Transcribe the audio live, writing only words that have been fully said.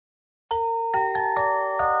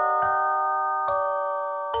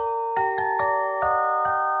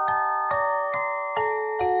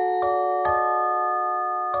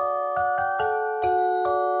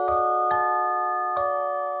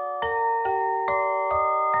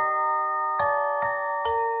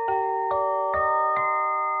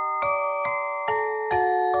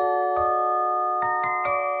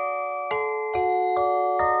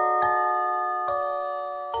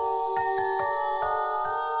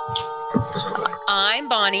I'm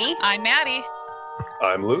Bonnie. I'm Maddie.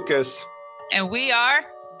 I'm Lucas. And we are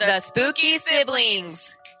The Spooky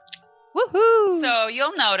Siblings. Woohoo! So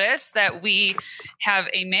you'll notice that we have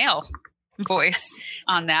a male voice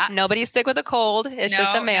on that. Nobody's sick with a cold. It's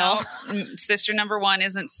just a male. No. Sister number one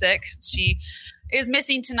isn't sick. She is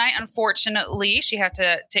missing tonight, unfortunately. She had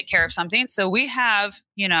to take care of something. So we have,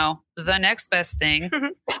 the next best thing,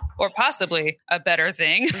 or possibly a better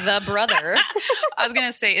thing. The brother. I was going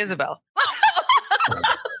to say Isabel.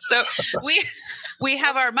 So we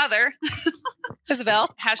have our mother,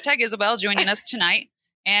 Isabel. #Isabel, joining us tonight.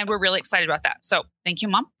 And we're really excited about that. So thank you,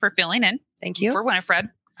 Mom, for filling in. Thank you. For Winifred.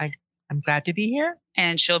 I'm glad to be here.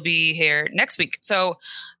 And she'll be here next week. So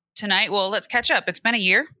tonight, let's catch up. It's been a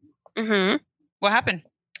year. Mm-hmm. What happened?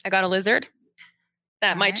 I got a lizard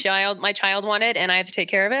that All my right. child wanted, and I have to take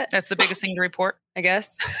care of it. That's the biggest thing to report, I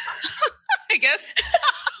guess. I guess.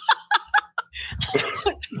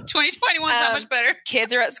 2021 is not much better.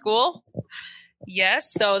 Kids are at school,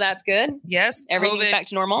 Yes. so that's good. yes. Everything's COVID back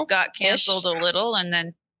to normal. got canceled a little and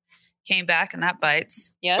then came back, and that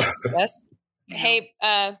bites. Yes, yes. you know. Hey,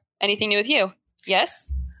 anything new with you?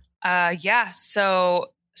 Yes. Yeah.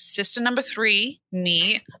 So sister number 3,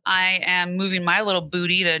 me, I am moving my little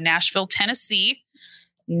booty to Nashville, Tennessee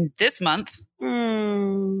this month.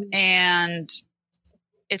 And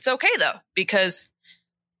it's okay though, because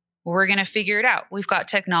we're going to figure it out. We've got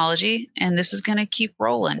technology and this is going to keep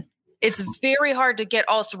rolling. It's very hard to get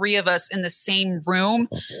all 3 of us in the same room,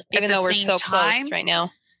 Even though we're so close right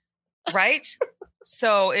now. right?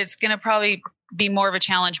 So it's going to probably be more of a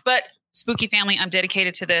challenge, but Spooky family, I'm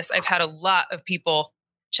dedicated to this. I've had a lot of people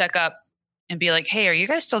check up and be like, hey, are you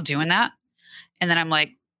guys still doing that? And then I'm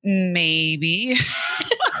like, maybe.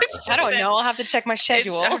 I don't know. I'll have to check my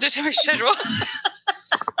schedule. I have to check my schedule.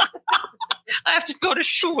 I have to go to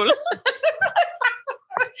school.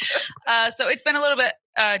 So it's been a little bit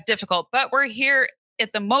difficult, but we're here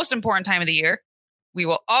at the most important time of the year. We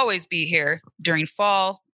will always be here during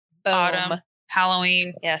fall, Boom. autumn,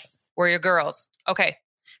 Halloween. Yes. We're your girls. Okay.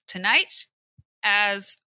 Tonight,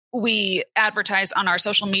 as we advertise on our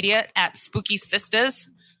social media at Spooky Sistas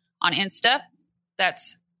on Insta,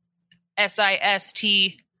 that's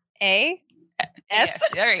SISTA. S.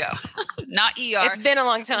 There you go. Not ER. It's been a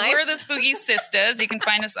long time. We're the Spooky Sistas. You can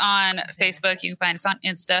find us on Facebook. You can find us on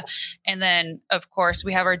Insta. And then, of course,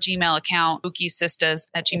 we have our Gmail account,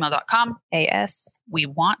 spookysistas@gmail.com. AS. We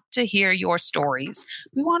want to hear your stories.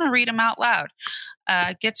 We want to read them out loud.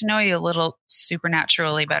 Get to know you a little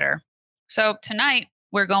supernaturally better. So tonight,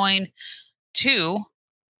 we're going to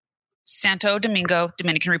Santo Domingo,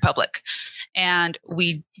 Dominican Republic. And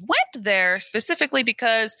we went there specifically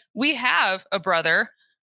because we have a brother,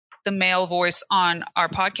 the male voice on our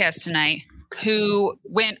podcast tonight, who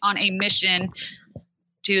went on a mission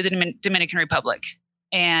to the Dominican Republic.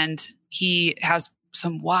 And he has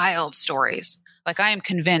some wild stories. Like, I am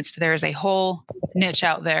convinced there is a whole niche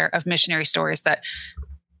out there of missionary stories that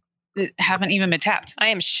haven't even been tapped. I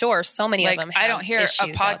am sure so many of them have I don't hear a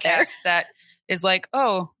issues out there. podcast that is like,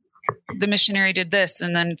 oh, the missionary did this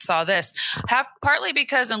and then saw this. Partly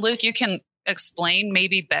because, and Luke, you can explain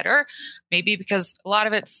maybe better, maybe because a lot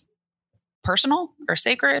of it's personal or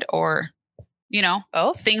sacred or,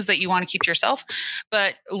 Both. things that you want to keep to yourself.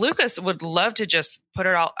 But Lucas would love to just put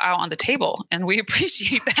it all out on the table, and we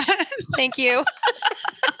appreciate that. Thank you.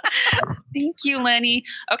 Thank you, Lenny.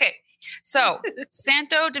 Okay. So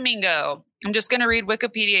Santo Domingo, I'm just going to read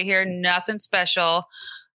Wikipedia here. Nothing special.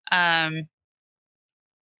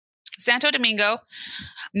 Santo Domingo,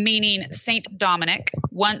 meaning Saint Dominic,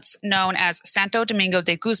 once known as Santo Domingo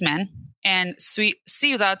de Guzman, and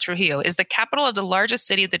Ciudad Trujillo, is the capital of the largest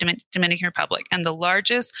city of the Dominican Republic and the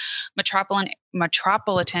largest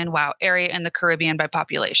metropolitan area in the Caribbean by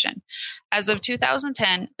population. As of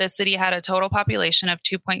 2010, the city had a total population of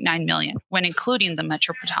 2.9 million, when including the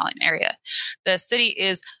metropolitan area. The city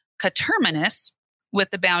is coterminous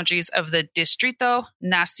with the boundaries of the Distrito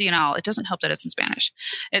Nacional. It doesn't help that it's in Spanish.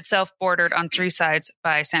 Itself bordered on 3 sides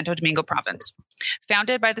by Santo Domingo province.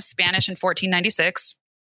 Founded by the Spanish in 1496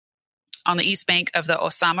 on the east bank of the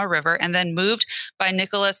Osama River, and then moved by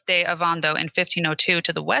Nicolas de Ovando in 1502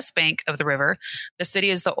 to the west bank of the river, the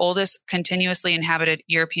city is the oldest continuously inhabited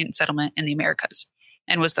European settlement in the Americas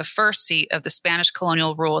and was the first seat of the Spanish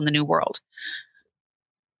colonial rule in the New World.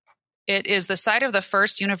 It is the site of the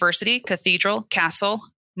first university, cathedral, castle,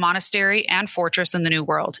 monastery, and fortress in the New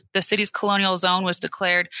World. The city's colonial zone was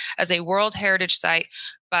declared as a World Heritage Site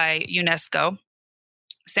by UNESCO.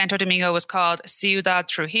 Santo Domingo was called Ciudad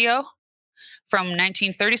Trujillo from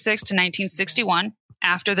 1936 to 1961,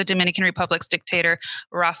 after the Dominican Republic's dictator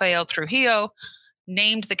Rafael Trujillo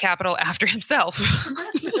named the capital after himself.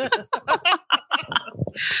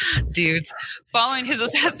 Dudes. Following his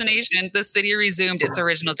assassination, the city resumed its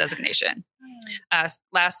original designation.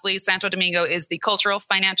 Lastly, Santo Domingo is the cultural,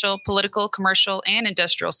 financial, political, commercial, and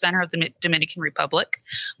industrial center of the Dominican Republic,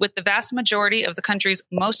 with the vast majority of the country's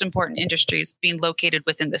most important industries being located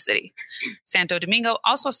within the city. Santo Domingo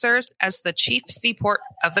also serves as the chief seaport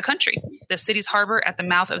of the country. The city's harbor at the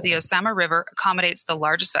mouth of the Osama River accommodates the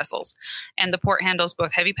largest vessels, and the port handles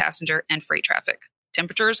both heavy passenger and freight traffic.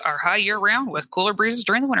 Temperatures are high year-round with cooler breezes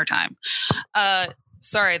during the wintertime.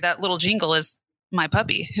 Sorry, that little jingle is my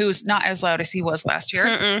puppy, who's not as loud as he was last year.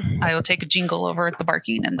 I will take a jingle over the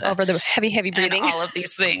barking and over the heavy breathing. And all of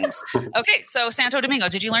these things. Okay, so Santo Domingo,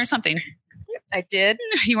 did you learn something? I did.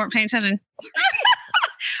 You weren't paying attention.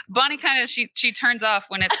 Bonnie kind of she turns off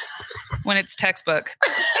when it's textbook.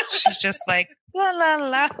 She's just like la la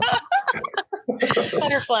la.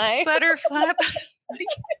 Butterfly.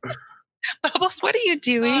 Bubbles, what are you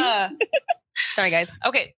doing? Sorry, guys.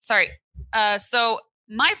 Okay, sorry. So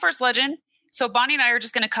my first legend. So Bonnie and I are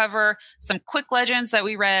just going to cover some quick legends that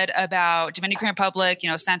we read about Dominican Republic,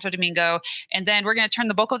 Santo Domingo, and then we're going to turn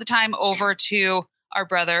the bulk of the time over to our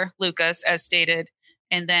brother Lucas, as stated,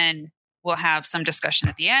 and then we'll have some discussion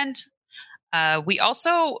at the end. We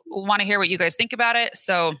also want to hear what you guys think about it.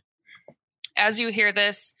 So as you hear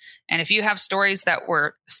this, and if you have stories that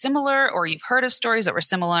were similar, or you've heard of stories that were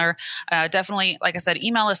similar, definitely, like I said,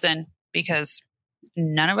 email us in, because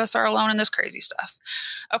none of us are alone in this crazy stuff.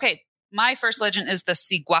 Okay. My first legend is the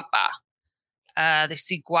Ciguapa. The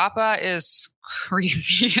Ciguapa is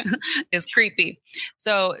creepy.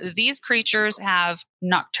 So these creatures have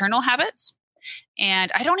nocturnal habits.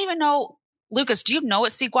 And I don't even know, Lucas, do you know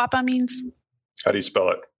what Ciguapa means? How do you spell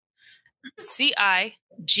it? Ciguapa.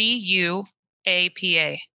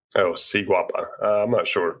 Oh, Ciguapa. I'm not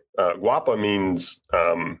sure. Guapa means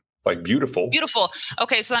like beautiful. Beautiful.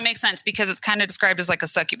 Okay, so that makes sense because it's kind of described as like a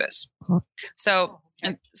succubus. So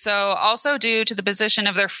also due to the position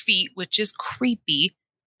of their feet, which is creepy,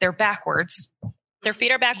 they're backwards. Their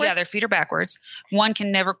feet are backwards? Yeah, their feet are backwards. One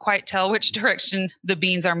can never quite tell which direction the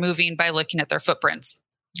beans are moving by looking at their footprints.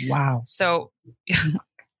 Wow. So,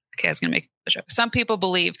 okay, I was going to make a joke. Some people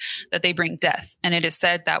believe that they bring death, and it is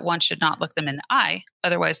said that one should not look them in the eye.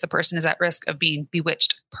 Otherwise, the person is at risk of being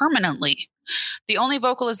bewitched permanently. The only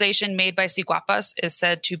vocalization made by Ciguapas is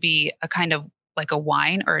said to be a kind of like a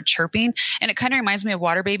whine or a chirping. And it kind of reminds me of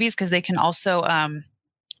water babies, because they can also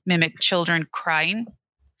mimic children crying,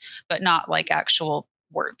 but not like actual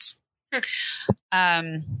words.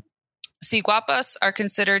 Ciguapas are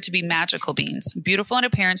considered to be magical beings, beautiful in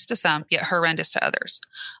appearance to some, yet horrendous to others.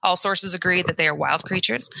 All sources agree that they are wild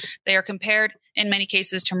creatures. They are compared in many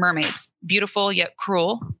cases to mermaids, beautiful yet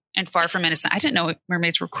cruel and far from innocent. I didn't know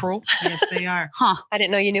mermaids were cruel. Yes, they are. Huh. I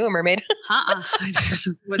didn't know you knew a mermaid.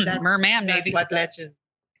 Merman, maybe. That's what legend.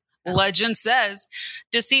 Legend says,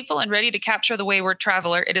 deceitful and ready to capture the wayward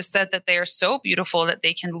traveler, it is said that they are so beautiful that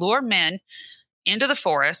they can lure men into the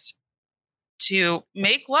forest to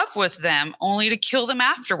make love with them, only to kill them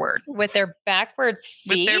afterward. With their backwards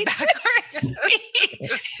feet? With their backwards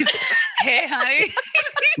feet. Hey, honey.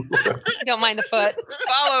 Don't mind the foot.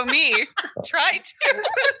 Follow me. Try to.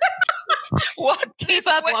 Walk Keep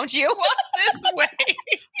up, way. Won't you? Walk this way.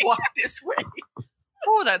 Walk this way.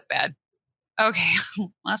 Oh, that's bad. Okay,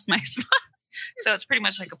 lost my spot. So it's pretty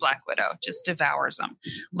much like a black widow, just devours them.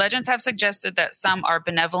 Legends have suggested that some are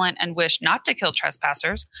benevolent and wish not to kill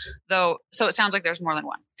trespassers, though. So it sounds like there's more than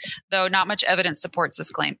one, though not much evidence supports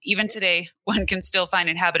this claim. Even today, one can still find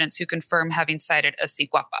inhabitants who confirm having sighted a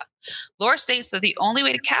Ciguapa. Lore states that the only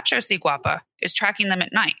way to capture a Ciguapa is tracking them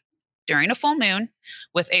at night during a full moon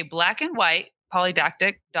with a black and white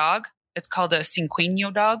polydactyl dog. It's called a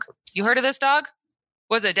cinqueño dog. You heard of this dog?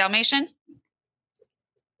 Was it Dalmatian?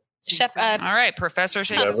 All right, Professor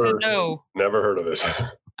Shakespeare said no. Never heard of this.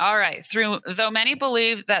 All right. Though many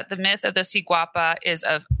believe that the myth of the Ciguapa is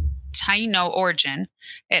of Taino origin,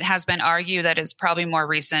 it has been argued that it's probably more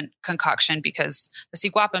recent concoction because the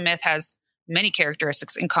Ciguapa myth has many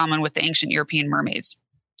characteristics in common with the ancient European mermaids.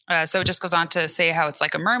 So it just goes on to say how it's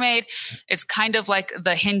like a mermaid. It's kind of like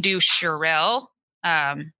the Hindu Shirel,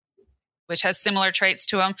 which has similar traits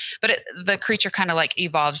to them, but the creature kind of like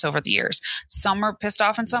evolves over the years. Some are pissed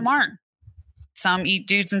off and some aren't. Some eat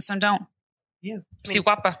dudes and some don't. Yeah.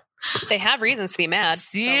 Ciguapa. They have reasons to be mad.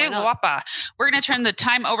 Ciguapa. We're going to turn the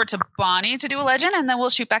time over to Bonnie to do a legend, and then we'll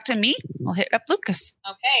shoot back to me. We'll hit up Lucas.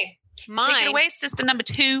 Okay. Take it away, sister number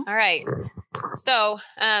 2. All right. So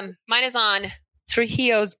mine is on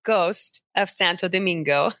Trujillo's Ghost of Santo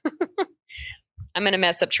Domingo. I'm going to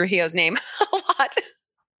mess up Trujillo's name a lot.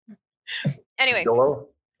 Anyway, YOLO?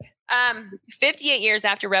 58 years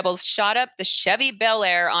after rebels shot up the Chevy Bel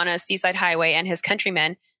Air on a seaside highway, and his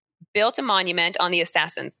countrymen built a monument on the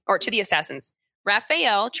assassins, or to the assassins.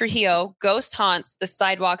 Rafael Trujillo ghost haunts the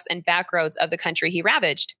sidewalks and back roads of the country he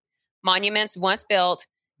ravaged. Monuments once built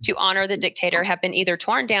to honor the dictator have been either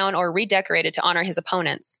torn down or redecorated to honor his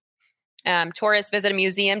opponents. Tourists visit a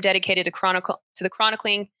museum dedicated to the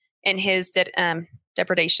chronicling in his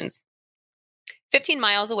depredations. 15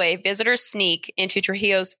 miles away, visitors sneak into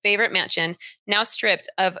Trujillo's favorite mansion, now stripped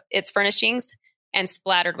of its furnishings and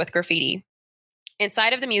splattered with graffiti.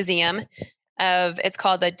 Inside of the museum, it's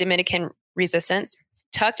called the Dominican Resistance,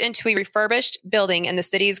 tucked into a refurbished building in the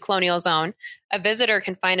city's colonial zone, a visitor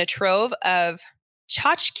can find a trove of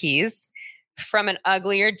tchotchkes from an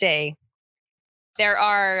uglier day. There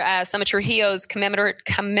are some of Trujillo's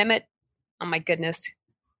oh my goodness.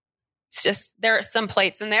 It's just, there are some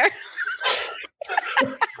plates in there.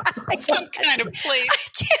 Some kind of plate. I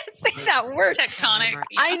can't say that word. Tectonic.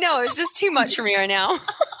 I know, it's just too much for me right now.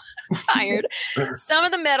 I'm tired. Some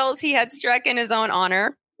of the medals he had struck in his own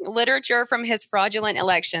honor, literature from his fraudulent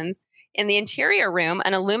elections. In the interior room,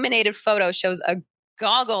 an illuminated photo shows a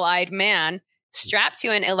goggle-eyed man strapped to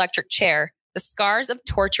an electric chair, the scars of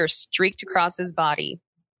torture streaked across his body.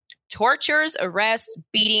 Tortures, arrests,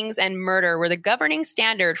 beatings, and murder were the governing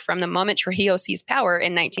standard from the moment Trujillo seized power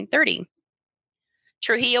in 1930.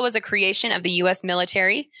 Trujillo was a creation of the U.S.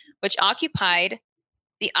 military, which occupied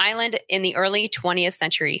the island in the early 20th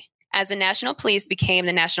century. As the National Police became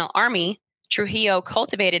the National Army, Trujillo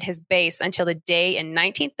cultivated his base until the day in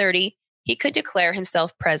 1930 he could declare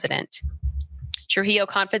himself president. Trujillo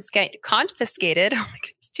confiscated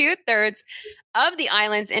 2/3 of the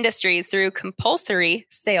island's industries through compulsory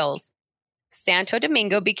sales. Santo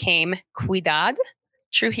Domingo became Ciudad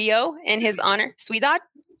Trujillo in his honor. Ciudad?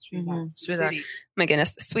 Ciudad. My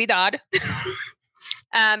goodness. Ciudad.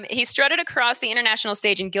 He strutted across the international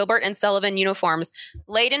stage in Gilbert and Sullivan uniforms,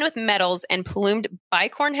 laden with medals and plumed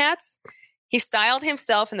bicorn hats. He styled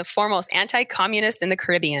himself in the foremost anti-communist in the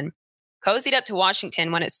Caribbean, cozied up to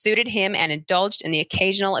Washington when it suited him, and indulged in the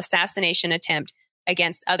occasional assassination attempt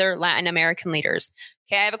against other Latin American leaders.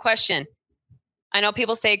 Okay, I have a question. I know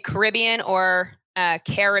people say Caribbean or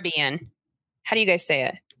Caribbean. How do you guys say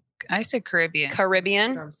it? I say Caribbean.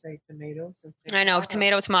 Caribbean? Some say tomato. Some say I know,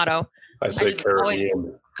 tomato. I say just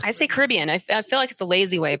Caribbean. I say Caribbean. I feel like it's a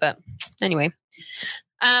lazy way, but anyway.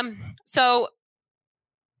 So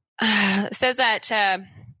it says that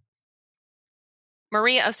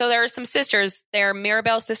Maria, so there are some sisters. They're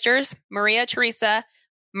Mirabel sisters, Maria Teresa,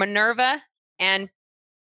 Minerva, and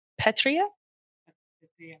Patria.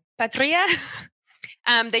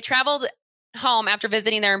 They traveled home after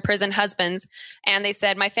visiting their imprisoned husbands, and they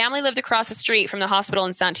said, "My family lived across the street from the hospital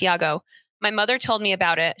in Santiago. My mother told me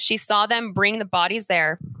about it. She saw them bring the bodies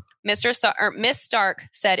there. Miss Stark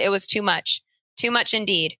said it was too much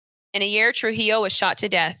indeed. In a year, Trujillo was shot to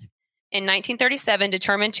death. In 1937,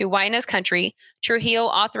 determined to widen his country, Trujillo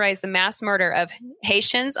authorized the mass murder of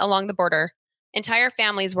Haitians along the border. Entire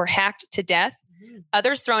families were hacked to death,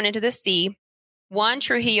 others thrown into the sea. One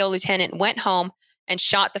Trujillo lieutenant went home and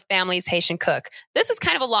shot the family's Haitian cook." This is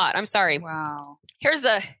kind of a lot. I'm sorry. Wow. Here's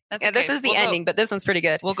the, this is the ending, but this one's pretty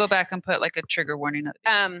good. We'll go back and put like a trigger warning.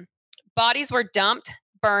 Bodies were dumped,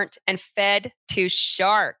 burnt, and fed to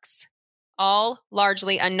sharks, all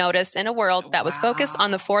largely unnoticed in a world that was focused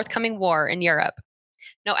on the forthcoming war in Europe.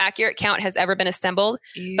 No accurate count has ever been assembled,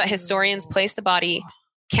 but historians place the body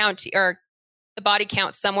count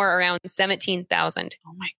somewhere around 17,000.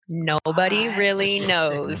 Oh my! Nobody really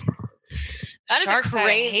knows. That Sharks is a had a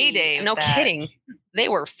crazy heyday of No that. kidding. They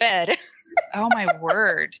were fed. Oh my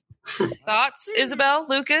word! Thoughts, Isabel,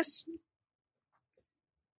 Lucas?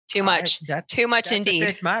 Too much. Too much That's a indeed.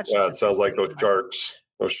 bit much. Yeah, it sounds like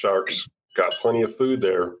those sharks got plenty of food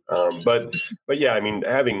there. But yeah, I mean,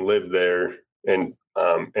 having lived there, and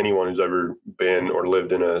anyone who's ever been or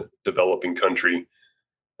lived in a developing country,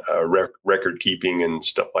 record keeping and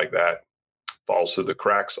stuff like that falls through the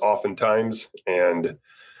cracks oftentimes. And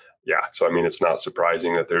yeah, so I mean, it's not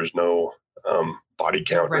surprising that there's no body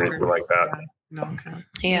count or anything like that. No count.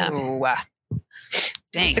 Yeah. Ooh,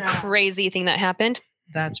 dang. It's a crazy thing that happened.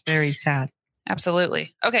 That's very sad.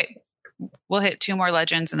 Absolutely. Okay. We'll hit 2 more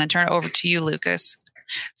legends and then turn it over to you, Lucas.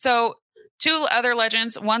 So 2 other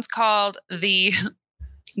legends. One's called the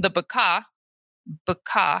Baka,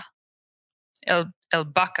 El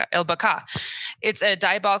Baka. It's a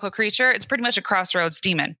diabolical creature. It's pretty much a crossroads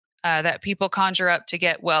demon that people conjure up to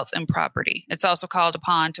get wealth and property. It's also called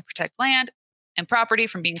upon to protect land and property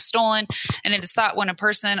from being stolen. And it is thought when a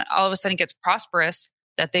person all of a sudden gets prosperous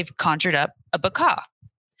that they've conjured up a Baka.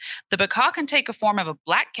 The Baka can take a form of a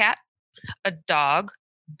black cat, a dog,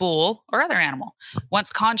 bull, or other animal.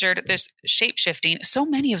 Once conjured, this shape-shifting, so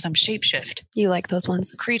many of them shapeshift, You like those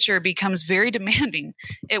ones? creature becomes very demanding.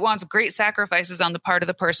 It wants great sacrifices on the part of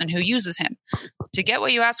the person who uses him. To get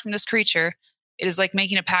what you ask from this creature, it is like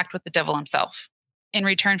making a pact with the devil himself. In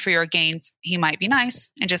return for your gains, he might be nice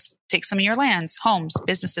and just take some of your lands, homes,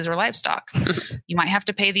 businesses, or livestock. You might have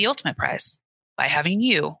to pay the ultimate price by having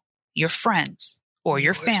you, your friends, or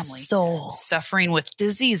your family Soul. suffering with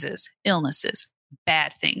diseases, illnesses,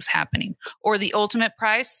 bad things happening, or the ultimate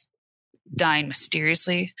price, dying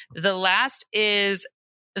mysteriously. The last is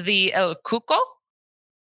the El Cuco.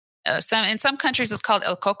 In some countries it's called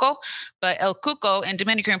El Coco, but El Cuco in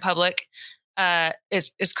Dominican Republic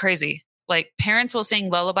is crazy. Like parents will sing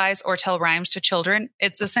lullabies or tell rhymes to children.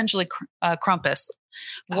 It's essentially Krampus,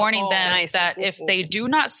 warning them nice. that if they do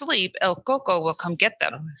not sleep, El Coco will come get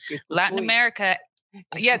them. Latin America,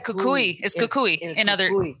 yeah, Kukui is Kukui. In other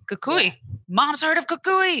Kukui, mom's heard of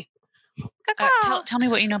Kukui. Tell me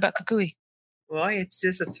what you know about Kukui. Well, it's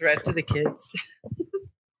just a threat to the kids.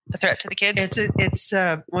 A threat to the kids. It's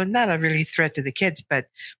well, not a really threat to the kids, but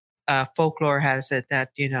folklore has it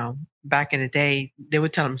that back in the day they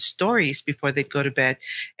would tell them stories before they'd go to bed,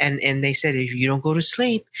 and they said if you don't go to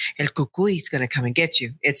sleep, El Cucuy is going to come and get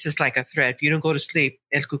you. It's just like a threat. If you don't go to sleep,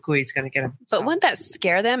 El Cucuy is going to get them. But wouldn't that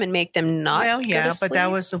scare them and make them not? Well, go yeah, to but sleep?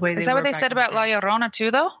 that was the way. Is that what they said about La Llorona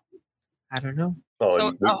too, though? I don't know. Oh,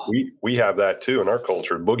 So- and we have that too in our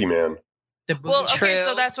culture, boogeyman. The Well, boogie- okay, True.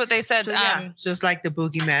 so that's what they said. so, yeah, just like the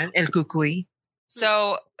boogeyman, El Cucuy.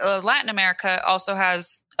 So Latin America also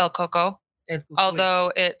has El Coco, El Cucuy.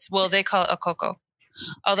 although they call it El Coco.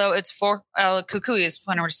 Although it's for El Cucuy is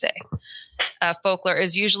funner to say. Folklore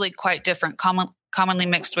is usually quite different, commonly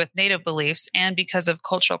mixed with native beliefs, and because of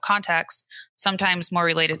cultural context, sometimes more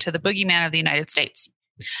related to the boogeyman of the United States.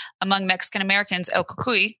 Among Mexican Americans, El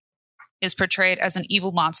Cucuy is portrayed as an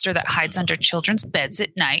evil monster that hides under children's beds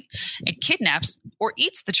at night and kidnaps or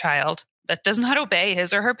eats the child that does not obey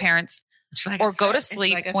his or her parents It's like a or go to threat. It's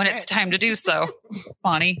sleep like a when it's threat. time to do so.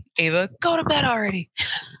 Bonnie, Ava, go to bed already.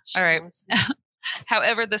 All right.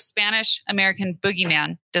 However, the Spanish American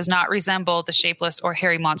boogeyman does not resemble the shapeless or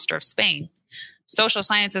hairy monster of Spain. Social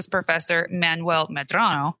sciences professor Manuel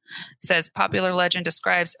Medrano says popular legend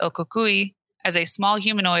describes El Cucuy as a small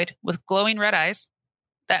humanoid with glowing red eyes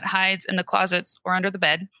that hides in the closets or under the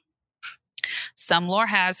bed. Some lore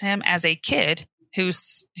has him as a kid who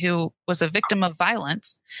was a victim of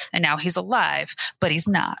violence, and now he's alive, but he's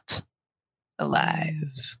not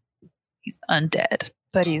alive. He's undead.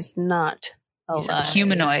 But he's not He's alive.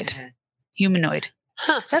 Humanoid. Humanoid.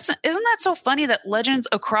 Huh. Isn't that so funny that legends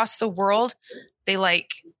across the world, they like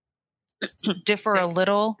differ a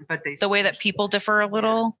little, But they the way that people differ a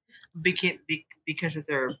little. because of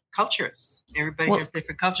their cultures. Everybody Well- has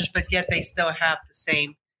different cultures, but yet they still have the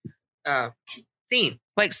same theme.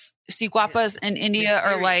 Like Siguapas in India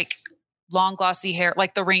are like long glossy hair,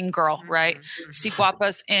 like the ring girl, right?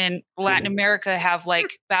 Siguapas in Latin America have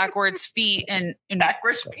like backwards feet and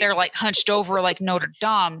Backwards. they're like hunched over like Notre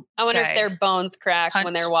Dame. I wonder if guy. their bones crack when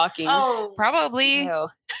Hunt. they're walking. Oh, Probably. Ew.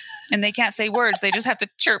 And they can't say words. They just have to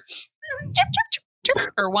chirp, chirp, chirp, chirp,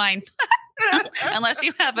 chirp, or whine. Unless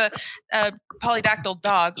you have a polydactyl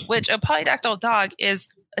dog, which a polydactyl dog is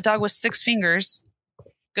a dog with 6 fingers.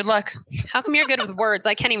 Good luck. How come you're good with words?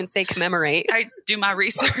 I can't even say commemorate. I do my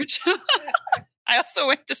research. I also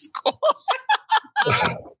went to school.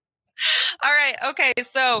 All right. Okay.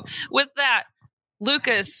 So with that,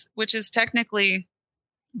 Lucas, which is technically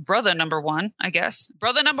brother number 1, I guess.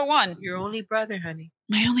 Brother number 1. your only brother, honey.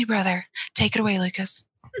 My only brother. Take it away, Lucas.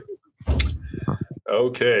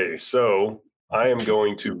 Okay, so I am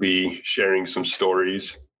going to be sharing some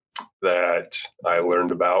stories that I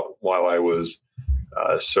learned about while I was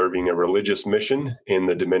serving a religious mission in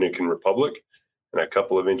the Dominican Republic. And a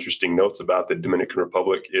couple of interesting notes about the Dominican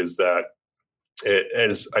Republic is that it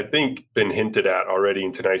has, I think, been hinted at already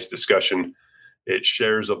in tonight's discussion. It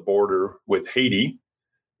shares a border with Haiti,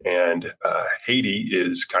 and Haiti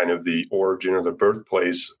is kind of the origin or the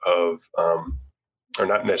birthplace of, or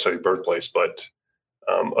not necessarily birthplace, but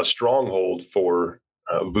a stronghold for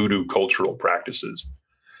voodoo cultural practices.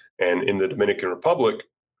 And in the Dominican Republic,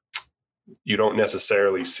 you don't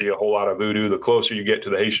necessarily see a whole lot of voodoo. The closer you get to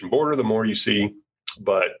the Haitian border, the more you see.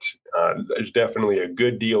 But there's definitely a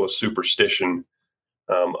good deal of superstition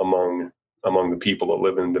among the people that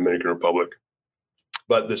live in the Dominican Republic.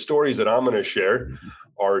 But the stories that I'm going to share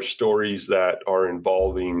are stories that are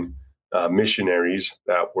involving missionaries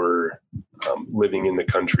that were living in the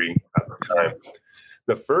country at the time.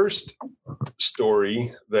 The first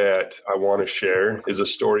story that I want to share is a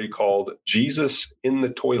story called Jesus in the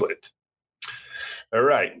Toilet. All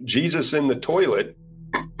right, Jesus in the Toilet.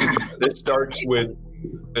 This starts with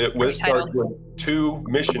two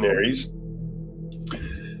missionaries.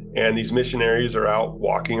 And these missionaries are out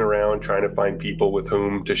walking around trying to find people with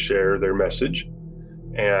whom to share their message.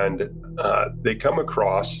 And they come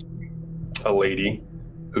across a lady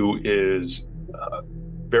who is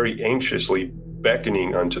very anxiously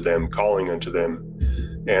beckoning unto them, calling unto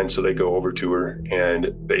them. And so they go over to her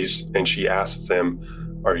and she asks them,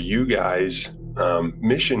 "Are you guys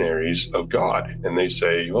missionaries of God?" And they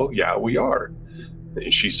say, "Well, yeah, we are."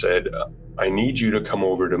 And she said, "I need you to come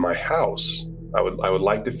over to my house. I would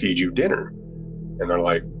like to feed you dinner." And they're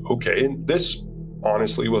like, "Okay." And this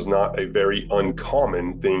honestly was not a very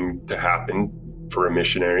uncommon thing to happen for a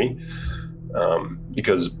missionary,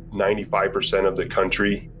 because 95% of the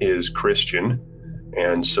country is Christian.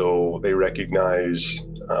 And so they recognize,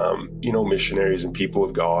 missionaries and people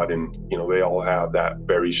of God, and, they all have that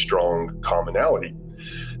very strong commonality.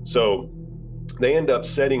 So they end up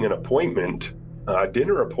setting an appointment, a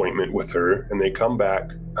dinner appointment with her, and they come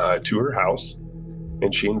back to her house,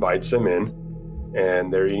 and she invites them in,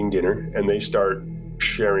 and they're eating dinner, and they start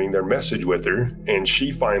sharing their message with her, and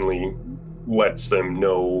she finally lets them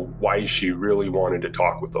know why she really wanted to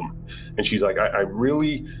talk with them. And she's like,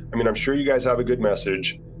 I'm sure you guys have a good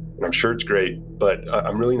message, and I'm sure it's great, but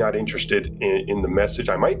I'm really not interested in the message.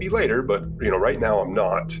 I might be later, but right now I'm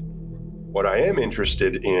not. What I am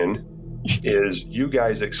interested in is you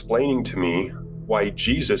guys explaining to me why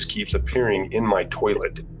Jesus keeps appearing in my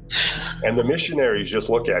toilet. And the missionaries just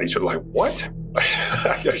look at each other like, what?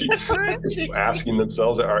 Are you asking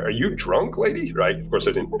themselves, are you drunk, lady? Right? Of course,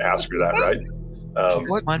 I didn't ask her that, right?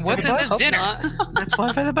 What's in this dinner? That's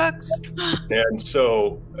one for the bucks. And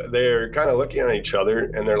so they're kind of looking at each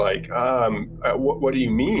other, and they're like, what do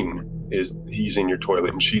you mean is he's in your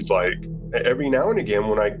toilet? And she's like, every now and again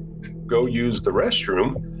when I go use the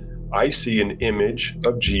restroom, I see an image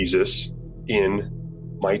of Jesus in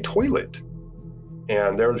my toilet.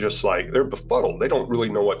 And they're just like, they're befuddled. They don't really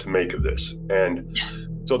know what to make of this. And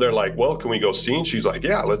so they're like, well, can we go see? And she's like,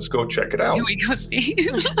 yeah, let's go check it out. Can we go see?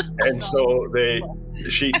 And so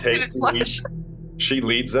she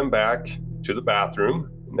leads them back to the bathroom.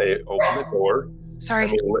 And they open the door. Sorry.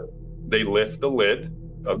 And they lift the lid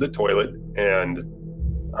of the toilet, and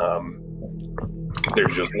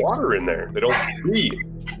there's just water in there. They don't see,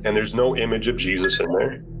 and there's no image of Jesus in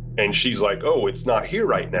there. And she's like, oh, it's not here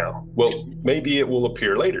right now. Well, maybe it will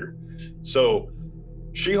appear later. So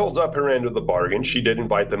she holds up her end of the bargain. She did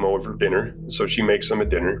invite them over for dinner, so she makes them a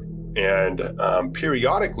dinner. And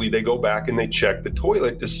periodically, they go back and they check the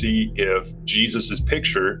toilet to see if Jesus's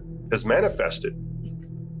picture has manifested.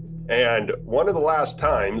 And one of the last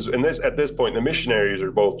times, and at this point, the missionaries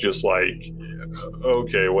are both just like,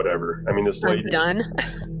 okay, whatever. I mean, this lady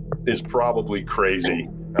is probably crazy.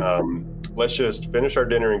 Let's just finish our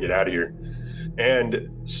dinner and get out of here. And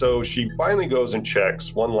so she finally goes and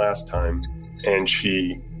checks one last time, and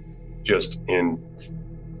she just in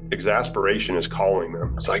exasperation is calling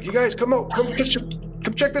them. It's like, you guys come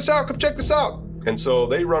check this out, come check this out. And so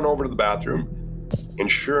they run over to the bathroom, and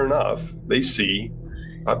sure enough, they see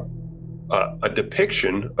a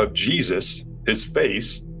depiction of Jesus, his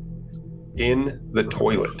face, in the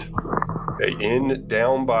toilet. Okay,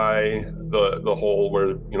 down by the hole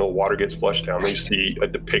where water gets flushed down, they see a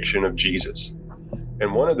depiction of Jesus.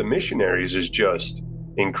 And one of the missionaries is just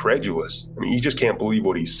incredulous. I mean, he just can't believe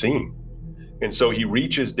what he's seeing. And so he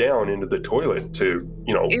reaches down into the toilet to,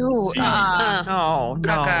 Ew, No.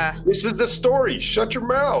 This is the story. Shut your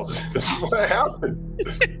mouths. This is what happened.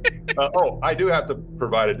 I do have to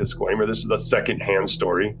provide a disclaimer. This is a secondhand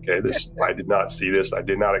story. Okay, I did not see this. I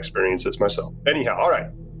did not experience this myself. Anyhow, all right.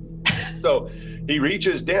 So he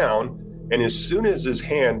reaches down, and as soon as his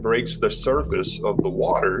hand breaks the surface of the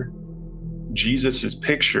water, Jesus's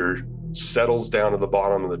picture settles down to the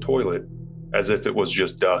bottom of the toilet as if it was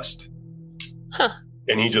just dust. Huh.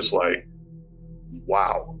 And he's just like,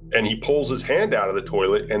 wow. And he pulls his hand out of the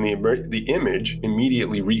toilet, and the image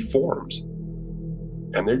immediately reforms.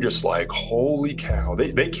 And they're just like, holy cow.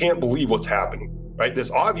 They can't believe what's happening, right?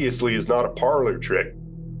 This obviously is not a parlor trick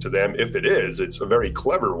to them. If it is, it's a very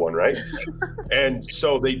clever one, right? And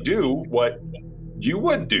so they do what you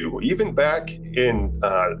would do. Even back in,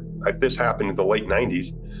 this happened in the late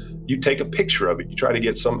 90s, you take a picture of it. You try to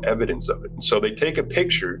get some evidence of it. And so they take a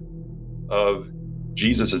picture of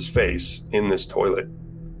Jesus's face in this toilet.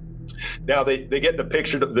 Now they get the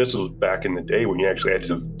picture. This was back in the day when you actually had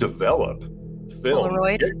to develop film.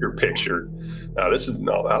 Polaroid? Get your picture. Now, this is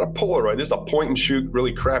not a Polaroid. This is a point and shoot,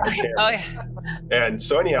 really crappy camera. Oh yeah. And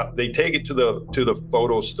so anyhow, they take it to the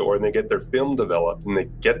photo store and they get their film developed and they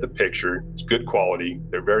get the picture. It's good quality.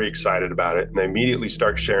 They're very excited about it. And they immediately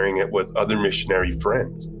start sharing it with other missionary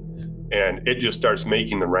friends. And it just starts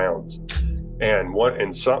making the rounds. And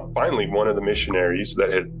finally, one of the missionaries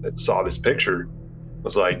that saw this picture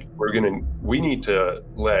was like, we need to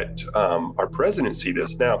let our president see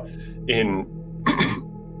this. Now,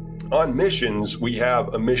 on missions, we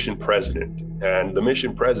have a mission president, and the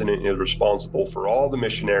mission president is responsible for all the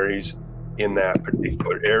missionaries in that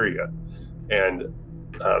particular area. And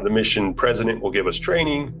the mission president will give us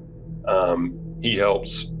training. He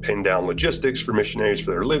helps pin down logistics for missionaries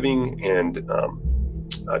for their living and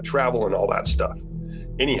travel and all that stuff.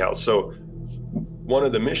 Anyhow, so one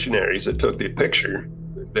of the missionaries that took the picture,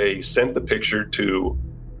 they sent the picture to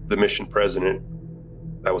the mission president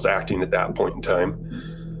that was acting at that point in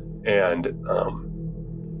time. And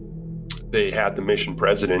they had the mission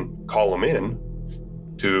president call him in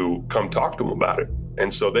to come talk to him about it.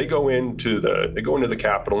 And so they go into the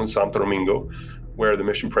capital in Santo Domingo, where the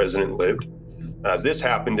mission president lived. This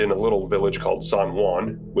happened in a little village called San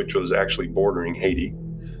Juan, which was actually bordering Haiti.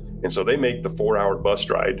 And so they make the 4-hour bus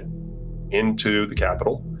ride into the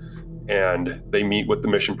capital, and they meet with the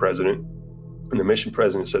mission president. And the mission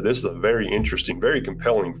president said, "This is a very interesting, very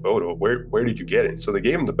compelling photo. Where did you get it?" So they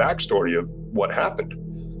gave him the backstory of what happened.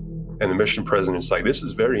 And the mission president's like, "This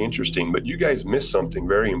is very interesting, but you guys missed something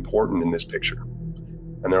very important in this picture."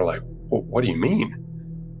 And they're like, "Well, what do you mean?"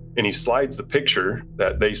 And he slides the picture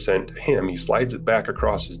that they sent to him. He slides it back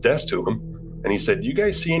across his desk to him. And he said, "Do you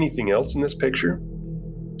guys see anything else in this picture?"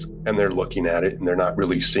 And they're looking at it and they're not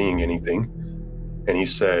really seeing anything. And he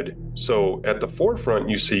said, "So at the forefront,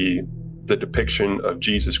 you see the depiction of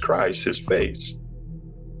Jesus Christ, his face.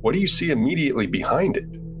 What do you see immediately behind it?"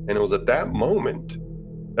 And it was at that moment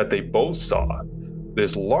that they both saw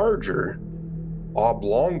this larger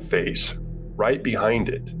oblong face right behind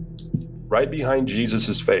it, right behind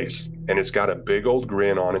Jesus's face. And it's got a big old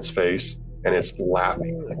grin on its face and it's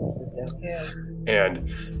laughing. And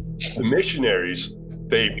the missionaries,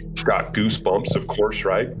 they got goosebumps, of course,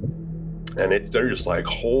 right? And they're just like,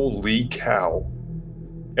 "Holy cow."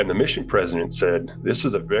 And the mission president said, "This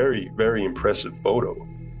is a very, very impressive photo.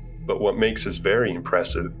 But what makes this very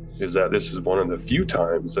impressive is that this is one of the few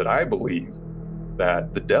times that I believe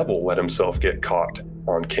that the devil let himself get caught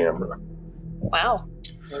on camera." Wow.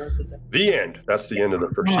 The end. That's the end of the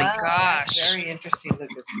first Oh my scene. gosh. Very interesting.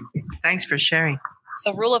 Thanks for sharing.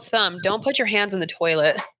 So rule of thumb, don't put your hands in the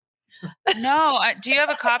toilet. No. Do you have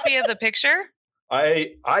a copy of the picture?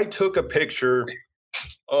 I took a picture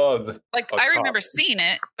of Like, a I remember copy. seeing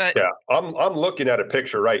it, but Yeah, I'm looking at a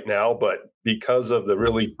picture right now, but because of the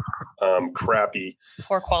really crappy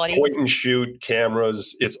Poor quality. point and shoot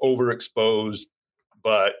cameras, it's overexposed.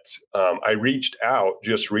 But I reached out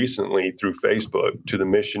just recently through Facebook to the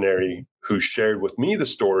missionary who shared with me the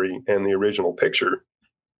story and the original picture.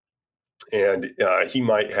 And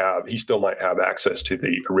he still might have access to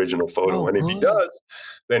the original photo. Oh, and if he good. does,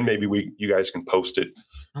 then maybe you guys can post it.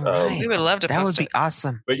 All right. we would love to That would post be it.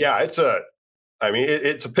 awesome. But yeah, it's a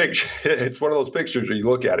picture. It's one of those pictures where you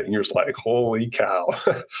look at it and you're just like, "Holy cow."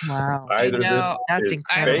 Wow. Either I know. That's is I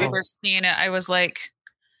incredible. remember seeing it. I was like,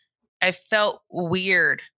 I felt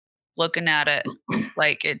weird looking at it.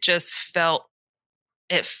 Like it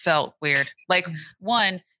felt weird. Like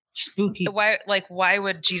one, Spooky. why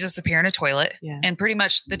would Jesus appear in a toilet? Yeah. And pretty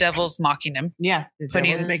much the devil's mocking him, Yeah. The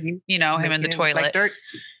Putting devil's making him in the making him like toilet. dirt.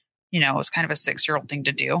 It was kind of a 6-year-old thing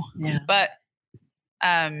to do. Yeah. But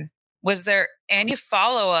was there any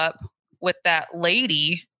follow-up with that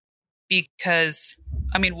lady? Because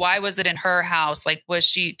why was it in her house? Like,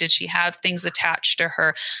 did she have things attached to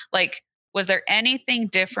her? Like, was there anything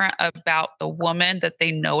different about the woman that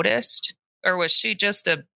they noticed? Or was she just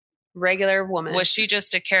a Regular woman.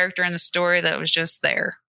 character in the story that was just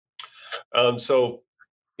there? So,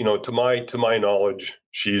 to my knowledge,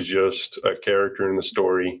 she's just a character in the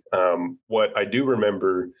story. What I do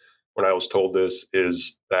remember when I was told this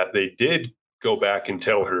is that they did go back and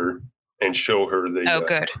tell her and show her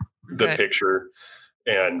the Good. picture,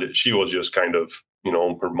 and she was just kind of,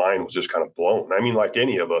 her mind was just kind of blown. Like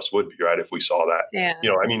any of us would be, right, if we saw that. Yeah.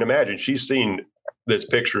 Imagine she's seen this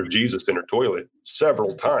picture of Jesus in her toilet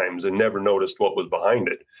several times and never noticed what was behind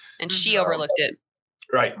it. And she overlooked it.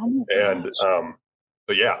 Right. Oh my And gosh.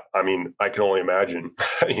 but yeah, I can only imagine,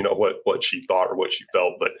 what she thought or what she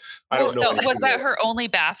felt, but I don't know. So anything was that more. her only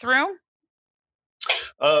bathroom?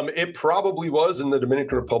 It probably was. In the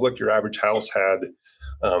Dominican Republic, your average house had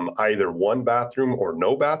either one bathroom or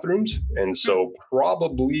no bathrooms. And so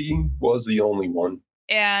probably was the only one.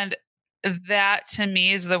 And that to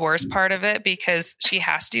me is the worst part of it because she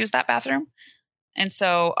has to use that bathroom. And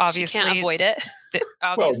so obviously she can't avoid it.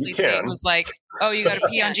 Obviously Satan was like, oh, you got to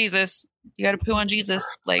pee on Jesus. You got to poo on Jesus.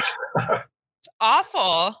 Like, it's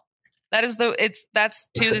awful. That's to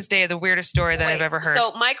this day the weirdest story that I've ever heard.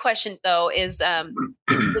 So my question though is,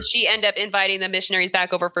 did she end up inviting the missionaries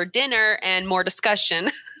back over for dinner and more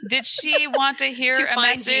discussion? Did she want to hear a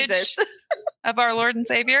message Jesus of our Lord and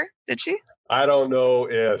Savior? Did she? I don't know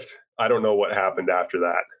what happened after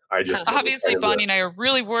that. I just obviously Bonnie and I are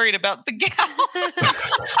really worried about the gal.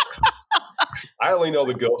 I only know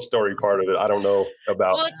the ghost story part of it. I don't know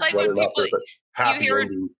about. Well, it's like when people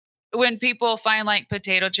when people find like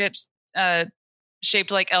potato chips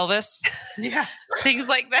shaped like Elvis, yeah, things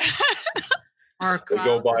like that. They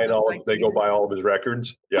go buy all of his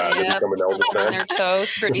records. Yeah, they become an Elvis fan. On their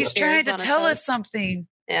toes. He's trying to tell us something.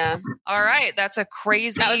 Yeah. All right, that's a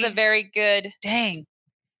crazy. That was a very good,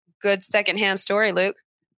 good secondhand story, Luke.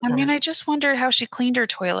 I mean, I just wondered how she cleaned her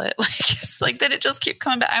toilet. Like, did it just keep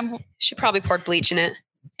coming back? She probably poured bleach in it.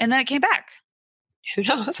 And then it came back. Who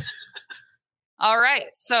knows? All right.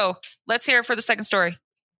 So let's hear it for the second story.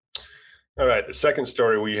 All right. The second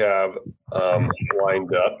story we have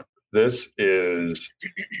lined up. This is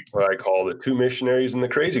what I call the two missionaries and the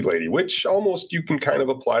crazy lady, which almost you can kind of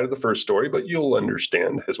apply to the first story, but you'll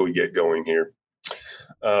understand as we get going here.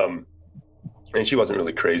 And she wasn't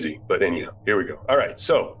really crazy, but anyhow, here we go. All right.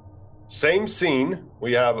 So same scene.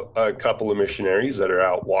 We have a couple of missionaries that are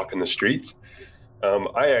out walking the streets.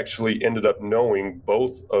 I actually ended up knowing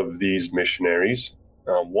both of these missionaries.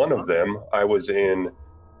 One of them I was in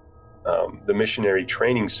the missionary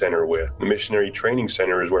training center with. The missionary training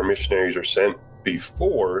center is where missionaries are sent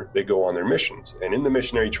before they go on their missions. And in the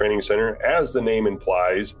missionary training center, as the name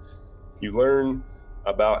implies, you learn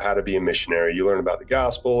about how to be a missionary. You learn about the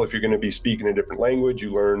gospel. If you're going to be speaking a different language,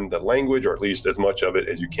 you learn the language, or at least as much of it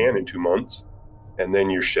as you can in 2 months, and then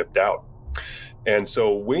you're shipped out. And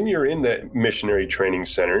so when you're in the missionary training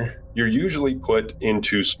center, you're usually put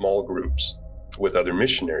into small groups with other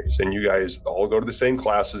missionaries, and you guys all go to the same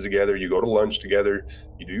classes together. You go to lunch together,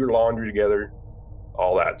 you do your laundry together,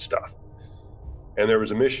 all that stuff. And there was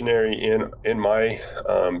a missionary in my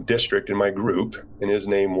district, in my group, and his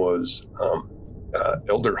name was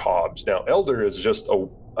Elder Hobbs. Now, elder is just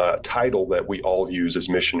a title that we all use as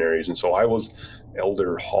missionaries. And so I was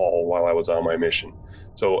Elder Hall while I was on my mission.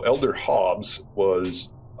 So Elder Hobbs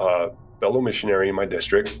was a fellow missionary in my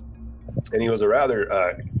district, and he was a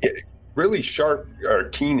rather really sharp or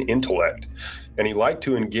keen intellect. And he liked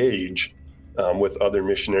to engage with other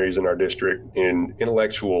missionaries in our district in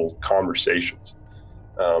intellectual conversations.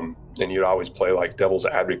 And he'd always play like devil's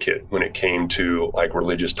advocate when it came to like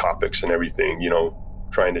religious topics and everything,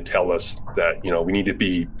 trying to tell us that, we need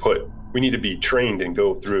to be trained and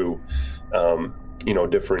go through,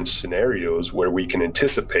 different scenarios where we can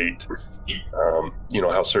anticipate,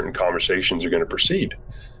 how certain conversations are going to proceed.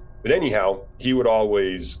 But anyhow, he would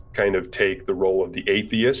always kind of take the role of the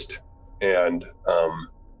atheist and,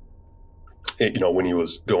 when he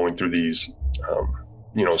was going through these,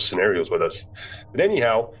 scenarios with us. But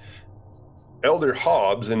anyhow, Elder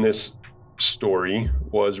Hobbs in this story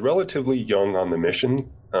was relatively young on the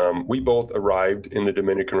mission. We both arrived in the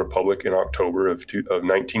Dominican Republic in October of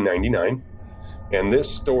 1999. And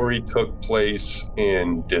this story took place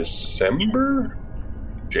in January?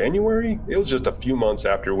 It was just a few months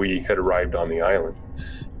after we had arrived on the island.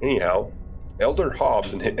 Anyhow, Elder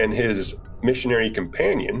Hobbs and his missionary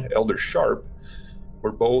companion, Elder Sharp,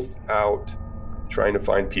 were both out trying to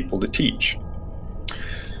find people to teach.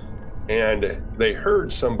 And they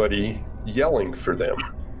heard somebody yelling for them.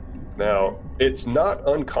 Now, it's not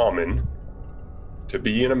uncommon to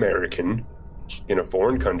be an American in a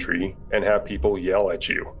foreign country and have people yell at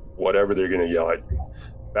you, whatever they're going to yell at you.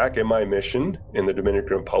 Back in my mission in the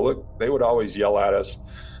Dominican Republic, they would always yell at us.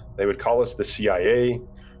 They would call us the CIA.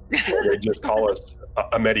 They'd just call us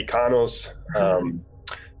Americanos. And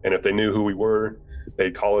if they knew who we were,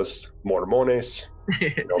 they'd call us Mormones,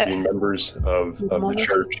 being members of the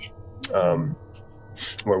church,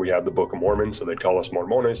 where we have the Book of Mormon. So they'd call us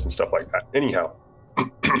Mormones and stuff like that. Anyhow,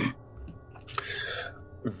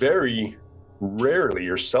 very rarely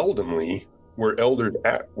or seldomly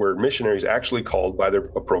were missionaries actually called by their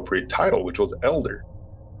appropriate title, which was elder.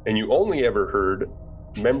 And you only ever heard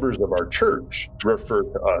members of our church refer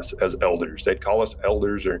to us as elders. They'd call us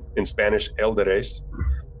elders, or in Spanish, elderes.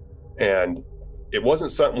 And it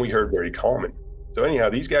wasn't something we heard very common. So anyhow,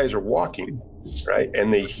 these guys are walking, right?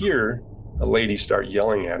 And they hear a lady start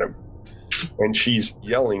yelling at them. and she's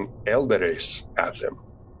yelling Elderes at them.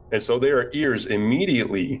 And so their ears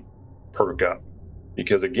immediately perk up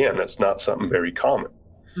because, again, that's not something very common.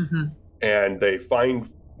 Mm-hmm. And they find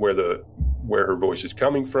where her voice is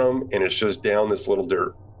coming from, and it's just down this little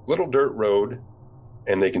dirt road,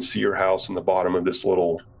 and they can see her house in the bottom of this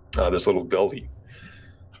little gully.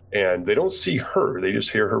 And they don't see her, they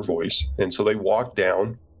just hear her voice. And so they walk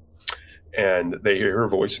down, and they hear her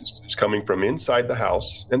voice. It's coming from inside the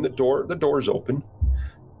house, and the door's open.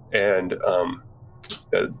 And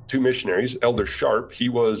two missionaries, Elder Sharp, he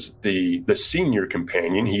was the senior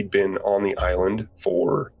companion. He'd been on the island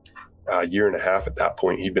for a year and a half at that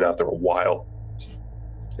point. He'd been out there a while.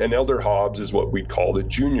 And Elder Hobbs is what we'd call the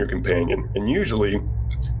junior companion. And usually,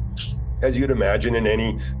 as you'd imagine in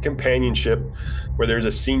any companionship where there's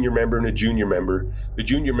a senior member and a junior member, the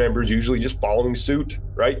junior member is usually just following suit,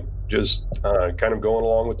 right? Just kind of going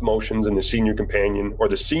along with the motions, and the senior companion or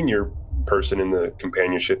the senior person in the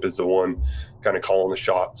companionship is the one kind of calling the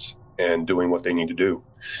shots and doing what they need to do.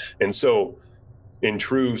 And so in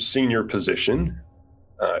true senior position,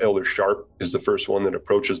 Elder Sharp is the first one that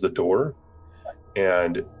approaches the door,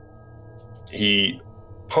 and he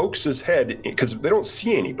pokes his head because they don't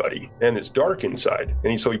see anybody and it's dark inside.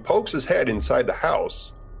 And so he pokes his head inside the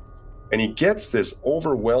house, and he gets this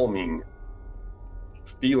overwhelming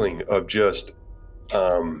feeling of just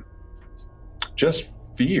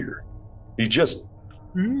fear. He just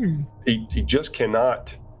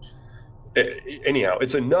cannot. Anyhow,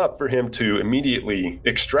 it's enough for him to immediately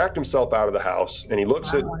extract himself out of the house, and he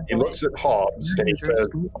looks at Hobbs, and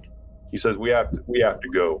he says we have to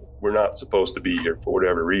go. We're not supposed to be here for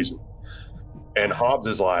whatever reason. And Hobbs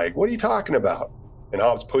is like, what are you talking about? And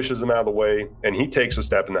Hobbs pushes him out of the way, and he takes a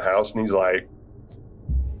step in the house, and he's like,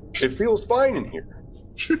 it feels fine in here.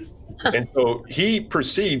 And so he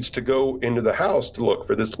proceeds to go into the house to look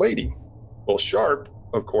for this lady. Well, Sharp,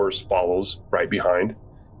 of course, follows right behind,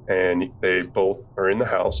 and they both are in the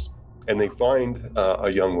house, and they find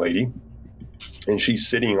a young lady, and she's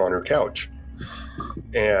sitting on her couch.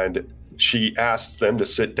 And she asks them to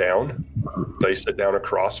sit down. They sit down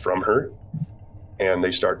across from her, and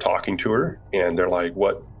they start talking to her, and they're like,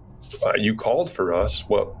 what, you called for us.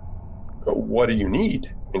 What do you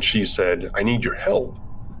need? And she said, I need your help.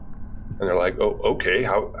 And they're like, oh, okay,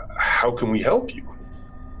 how can we help you?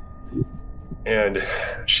 And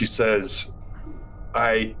she says,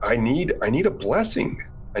 I need a blessing.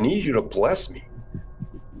 I need you to bless me.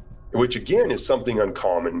 Which again is something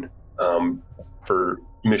uncommon for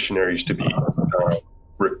missionaries to be,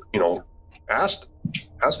 asked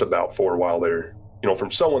about for while they're,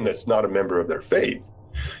 from someone that's not a member of their faith.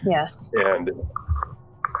 Yeah. And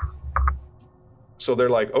so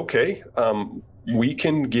they're like, okay, we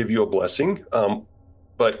can give you a blessing.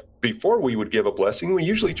 But before we would give a blessing, we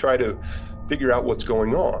usually try to figure out what's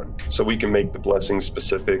going on so we can make the blessing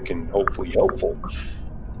specific and hopefully helpful.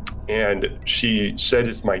 And she said,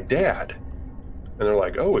 it's my dad. And they're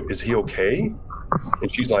like, oh, is he okay?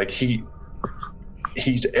 And she's like,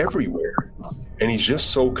 he's everywhere, and he's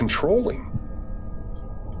just so controlling.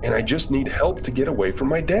 And I just need help to get away from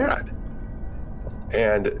my dad.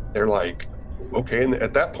 And they're like, okay. And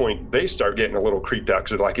at that point, they start getting a little creeped out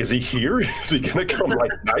because they're like, is he here? Is he going to come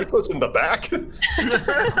knife us in the back?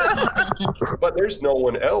 But there's no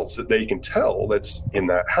one else that they can tell that's in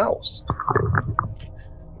that house.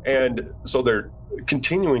 And so they're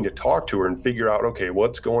continuing to talk to her and figure out, okay,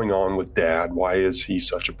 what's going on with dad? Why is he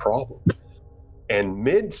such a problem? And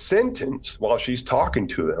mid-sentence, while she's talking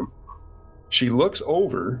to them, she looks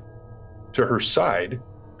over to her side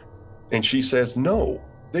and she says, no,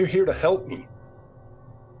 they're here to help me.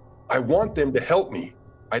 I want them to help me.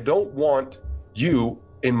 I don't want you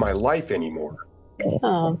in my life anymore.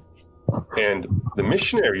 Oh. And the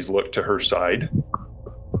missionaries look to her side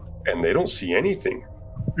and they don't see anything.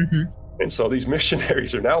 Mm-hmm. And so these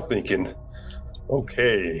missionaries are now thinking,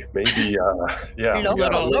 okay, maybe,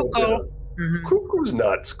 Loco. Mm-hmm.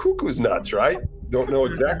 Cuckoo's nuts, right? Don't know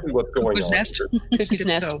exactly what's going Cuckoo's on. nest. Cuckoo's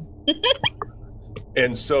nest.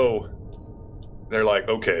 And so they're like,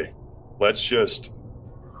 okay, let's just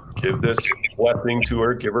give this blessing to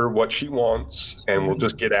her, give her what she wants, and we'll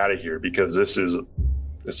just get out of here because this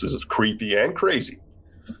is creepy and crazy.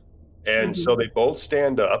 And so they both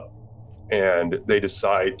stand up and they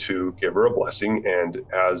decide to give her a blessing. And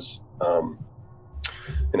as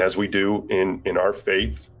we do in our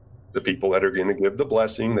faith, the people that are going to give the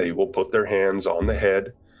blessing, they will put their hands on the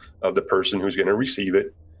head of the person who's going to receive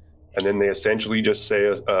it. And then they essentially just say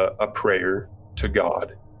a prayer to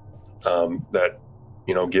God that,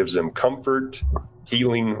 gives them comfort,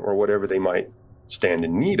 healing, or whatever they might stand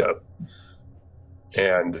in need of.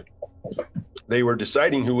 And they were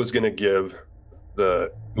deciding who was going to give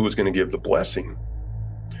the blessing.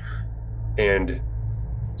 And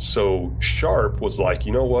so Sharp was like,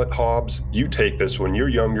 you know what, Hobbs, you take this one. You're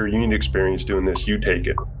younger, you need experience doing this, you take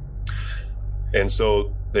it. And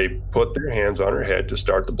so they put their hands on her head to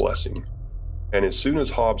start the blessing. And as soon as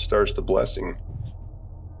Hobbs starts the blessing,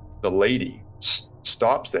 the lady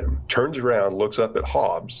stops them, turns around, looks up at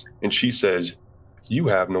Hobbs, and she says, "You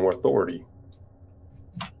have no authority.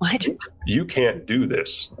 What? You can't do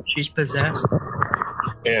this." She's possessed.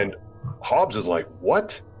 And Hobbs is like,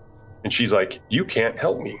 "What?" And she's like, "You can't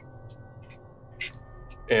help me."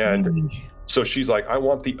 And so she's like, "I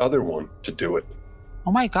want the other one to do it."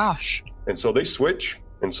 Oh my gosh. And so they switch.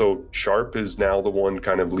 And so Sharp is now the one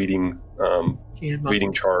kind of leading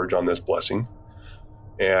charge on this blessing.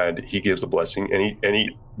 And he gives the blessing. And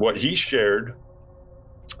he what he shared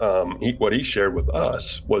with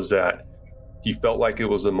us was that he felt like it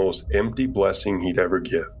was the most empty blessing he'd ever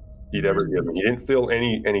given. He didn't feel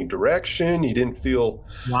any direction. He didn't feel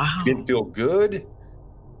good.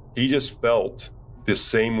 He just felt the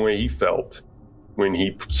same way he felt when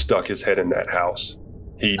he stuck his head in that house.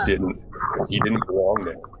 He didn't belong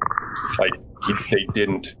there. They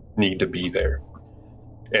didn't need to be there.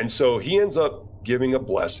 And so he ends up giving a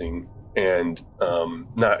blessing and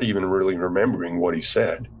not even really remembering what he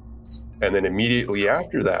said. And then immediately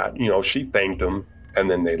after that, she thanked him, and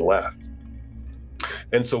then they left.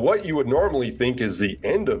 And so what you would normally think is the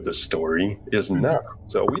end of the story is not.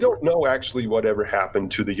 So we don't know actually whatever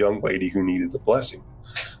happened to the young lady who needed the blessing.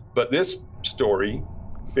 But this story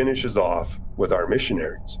finishes off with our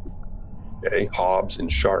missionaries, okay, Hobbs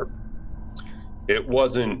and Sharp. It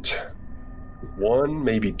wasn't 1,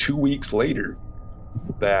 maybe 2 weeks later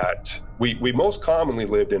that we most commonly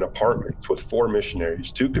lived in apartments with 4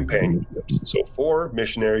 missionaries, 2 companionships. So 4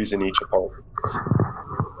 missionaries in each apartment.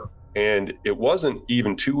 And it wasn't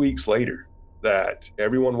even 2 weeks later that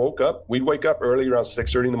everyone woke up. We'd wake up early around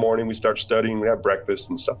 6:30 in the morning. We start studying, we have breakfast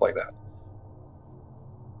and stuff like that.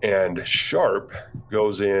 And Sharp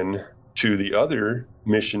goes in to the other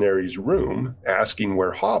missionary's room asking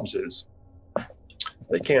where Hobbs is.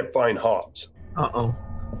 They can't find Hobbs. Uh-oh.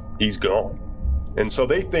 He's gone. And so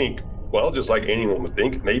they think, well, just like anyone would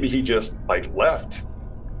think, maybe he just left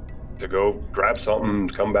to go grab something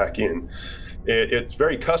and come back in. It's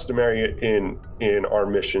very customary in our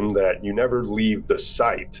mission that you never leave the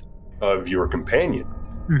sight of your companion.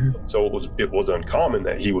 Mm-hmm. So it was uncommon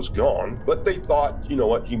that he was gone, but they thought, you know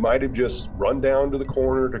what, he might have just run down to the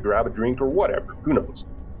corner to grab a drink or whatever. Who knows?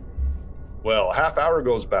 Well, a half hour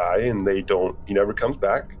goes by and he never comes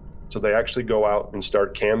back. So they actually go out and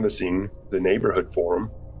start canvassing the neighborhood for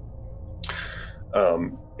him.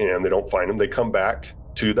 And they don't find him. They come back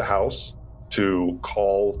to the house to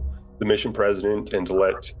call the mission president and to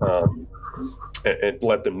let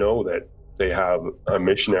them know that they have a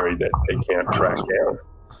missionary that they can't track down.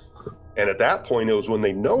 And at that point, it was when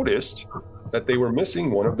they noticed that they were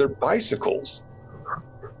missing one of their bicycles.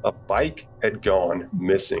 A bike had gone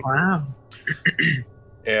missing. Wow.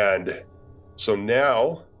 And so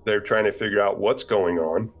now they're trying to figure out what's going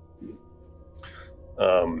on.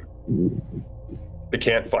 They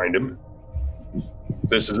can't find him.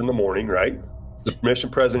 This is in the morning, right? The mission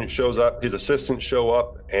president shows up, his assistants show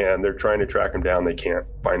up, and they're trying to track him down. They can't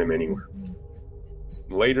find him anywhere.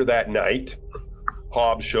 Later that night,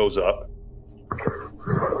 Hobbs shows up,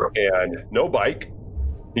 and no bike.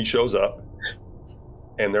 He shows up,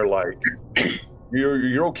 and they're like,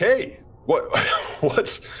 "You're okay? What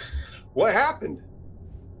happened?"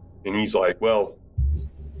 And he's like, "Well,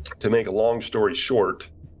 to make a long story short,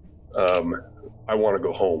 I want to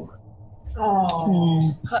go home." Oh.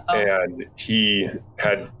 And he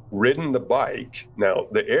had ridden the bike. Now,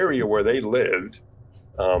 the area where they lived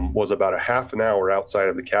was about a half an hour outside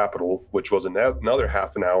of the capital, which was another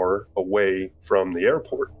half an hour away from the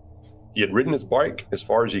airport. He had ridden his bike as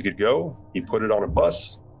far as he could go. He put it on a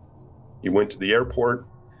bus. He went to the airport.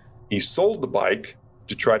 He sold the bike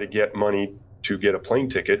to try to get money to get a plane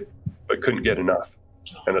ticket, but couldn't get enough.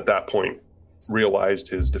 And at that point, realized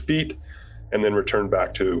his defeat and then returned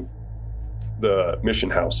back to the mission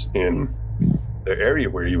house in the area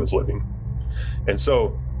where he was living. And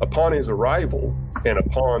so upon his arrival and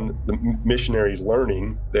upon the missionaries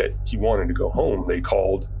learning that he wanted to go home, they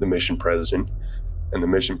called the mission president, and the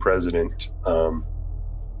mission president,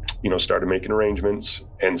 started making arrangements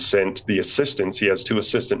and sent the assistants. He has 2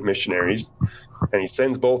 assistant missionaries, and he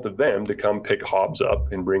sends both of them to come pick Hobbs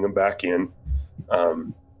up and bring him back in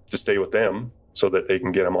to stay with them so that they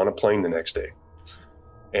can get him on a plane the next day.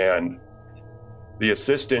 And The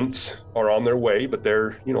assistants are on their way, but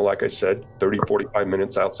they're, like I said, 30, 45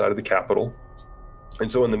 minutes outside of the Capitol.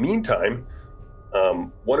 And so in the meantime,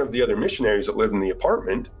 one of the other missionaries that lived in the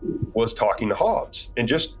apartment was talking to Hobbs and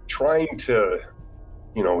just trying to,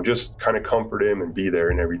 just kind of comfort him and be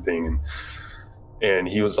there and everything. And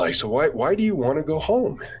he was like, so why do you want to go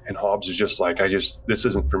home? And Hobbs is just like, this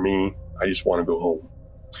isn't for me. I just want to go home.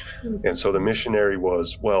 And so the missionary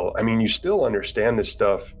was, well, I mean, you still understand this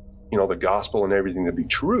stuff, the gospel and everything to be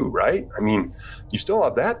true, right? I mean, you still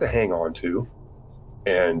have that to hang on to.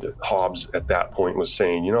 And Hobbs at that point was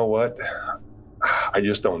saying, you know what? I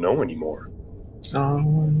just don't know anymore.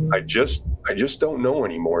 I just don't know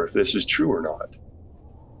anymore if this is true or not.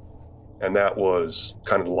 And that was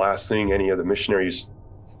kind of the last thing any of the missionaries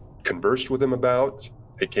conversed with him about.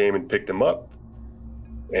 They came and picked him up.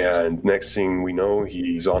 And next thing we know,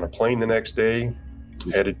 he's on a plane the next day,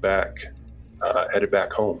 headed back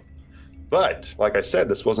home. But like I said,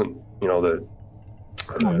 this wasn't, the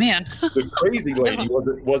crazy lady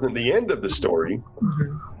wasn't the end of the story.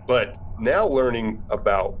 Mm-hmm. But now learning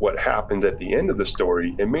about what happened at the end of the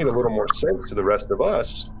story, it made a little more sense to the rest of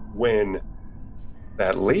us when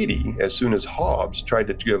that lady, as soon as Hobbs tried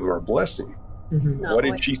to give her a blessing, Mm-hmm. what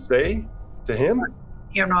did she say to him?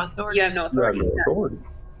 You have no authority. You have no authority. You have no authority.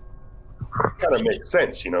 Kind of makes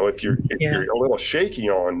sense, if you're a little shaky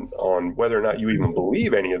on whether or not you even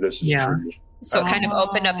believe any of this is true. So it kind of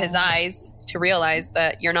opened up his eyes to realize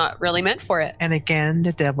that you're not really meant for it. And again,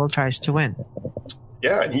 the devil tries to win.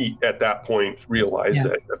 Yeah, and he at that point realized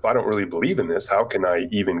that if I don't really believe in this, how can I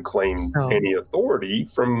even claim any authority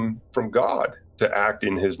from God to act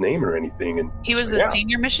in his name or anything? And he was the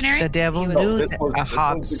senior missionary? The devil knew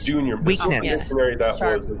Hobbs' the junior weakness. missionary that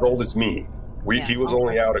was as old as me. He was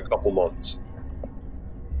only out a couple months.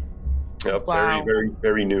 Yep, wow. Very,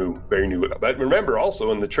 very, very new. But remember,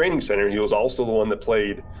 also in the training center, he was also the one that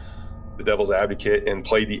played the devil's advocate and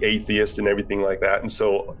played the atheist and everything like that. And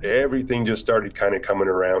so everything just started kind of coming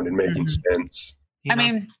around and making sense. I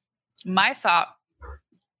mean, my thought,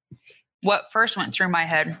 what first went through my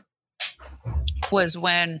head was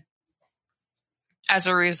when, as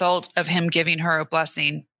a result of him giving her a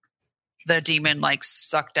blessing, the demon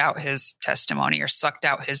sucked out his testimony or sucked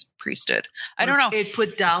out his priesthood. I don't know. It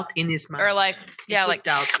put doubt in his mind. Or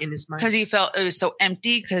doubt in his mind. Because he felt it was so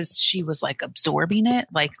empty because she was absorbing it,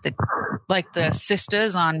 like the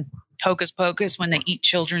sisters on Hocus Pocus when they eat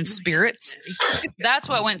children's spirits. That's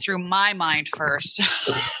what went through my mind first.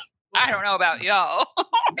 I don't know about y'all.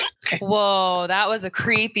 Okay. Whoa, that was a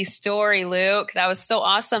creepy story, Luke. That was so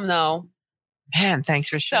awesome, though. Man, thanks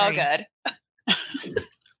for sharing. So good.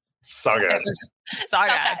 So good. It was so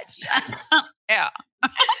good. Yeah.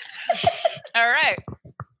 All right.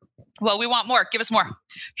 Well, we want more. Give us more.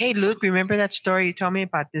 Hey, Luke, remember that story you told me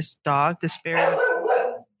about this dog, the spirit of...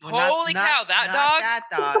 Holy cow, that dog? That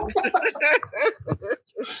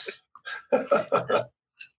dog.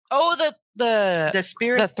 Oh, the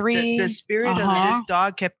spirit, the three, the spirit of this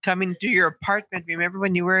dog kept coming to your apartment. Remember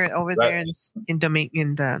when you were over there in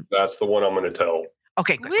the... That's the one I'm going to tell.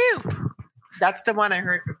 Okay, good. Woo. That's the one I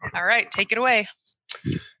heard from him. All right, take it away.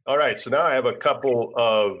 All right, so now I have a couple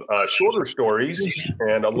of shorter stories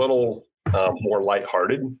and a little more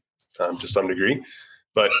lighthearted to some degree.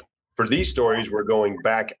 But for these stories, we're going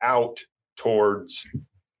back out towards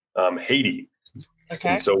Haiti. Okay.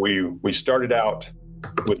 And so we started out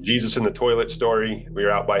with Jesus in the toilet story. We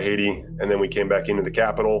were out by Haiti, and then we came back into the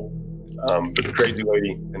Capitol for the crazy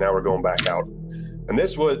lady, and now we're going back out. And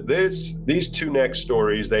these two next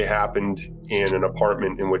stories, they happened in an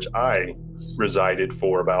apartment in which I resided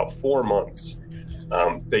for about 4 months.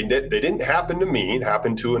 They didn't happen to me; it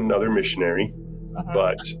happened to another missionary,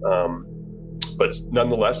 but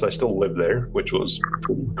nonetheless, I still lived there, which was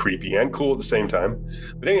pretty creepy and cool at the same time.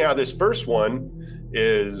 But anyhow, this first one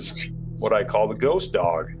is what I call the ghost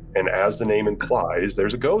dog, and as the name implies,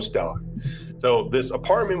 there's a ghost dog. So this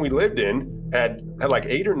apartment we lived in had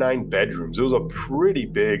 8 or 9 bedrooms. It was a pretty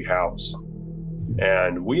big house,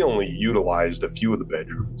 and we only utilized a few of the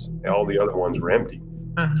bedrooms. All the other ones were empty.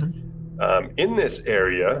 In this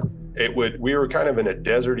area, we were kind of in a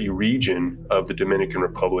deserty region of the Dominican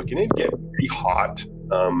Republic, and it'd get pretty hot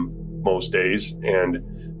most days. And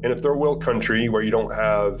in a third world country where you don't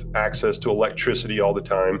have access to electricity all the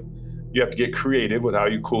time, you have to get creative with how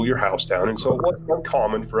you cool your house down. And so it wasn't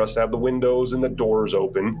uncommon for us to have the windows and the doors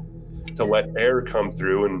open to let air come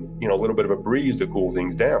through and, a little bit of a breeze to cool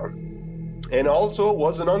things down. And also it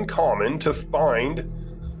wasn't uncommon to find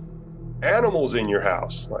animals in your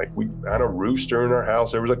house. Like we had a rooster in our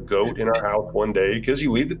house. There was a goat in our house one day because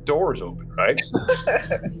you leave the doors open, right?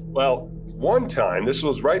 Well, one time, this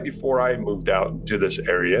was right before I moved out to this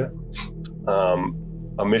area,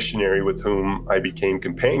 a missionary with whom I became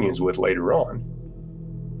companions with later on.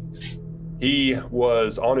 He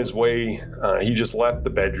was on his way, he just left the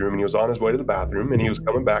bedroom and he was on his way to the bathroom and he was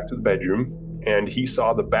coming back to the bedroom and he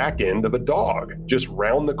saw the back end of a dog just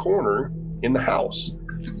round the corner in the house.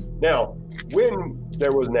 Now, when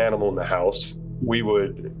there was an animal in the house, we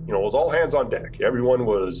would, it was all hands on deck. Everyone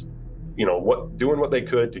was, doing what they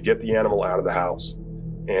could to get the animal out of the house.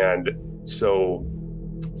 And so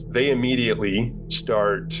they immediately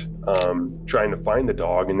start trying to find the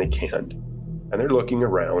dog and they can't. And they're looking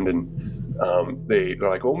around and they're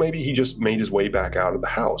like, oh, maybe he just made his way back out of the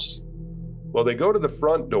house. Well, they go to the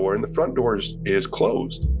front door and the front door is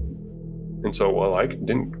closed. And so, well, I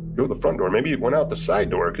didn't go to the front door. Maybe it went out the side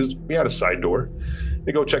door because we had a side door.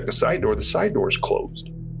 They go check the side door. The side door is closed.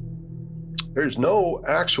 There's no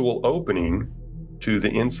actual opening to the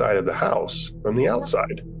inside of the house from the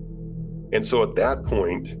outside. And so at that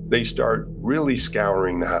point, they start really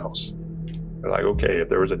scouring the house. They're like, okay, if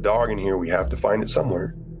there was a dog in here, we have to find it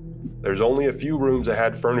somewhere. There's only a few rooms that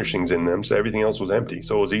had furnishings in them, so everything else was empty.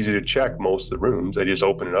 So it was easy to check most of the rooms. They just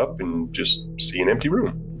open it up and just see an empty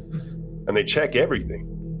room. And they check everything.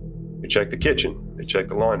 They check the kitchen. They check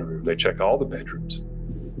the laundry room. They check all the bedrooms.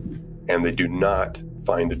 And they do not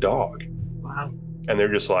find a dog. Wow. And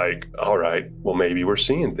they're just like, all right, well, maybe we're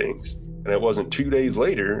seeing things. And it wasn't 2 days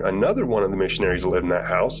later, another one of the missionaries who lived in that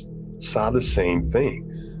house saw the same thing.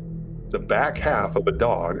 The back half of a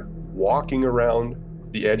dog walking around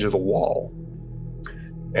the edge of the wall.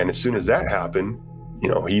 And as soon as that happened,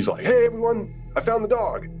 he's like, hey, everyone, I found the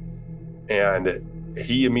dog. And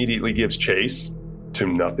he immediately gives chase to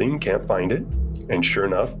nothing, can't find it. And sure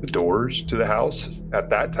enough, the doors to the house at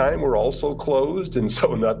that time were also closed. And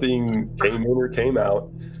so nothing came in or came out.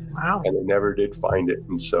 Wow. And they never did find it.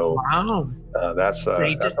 And so that's our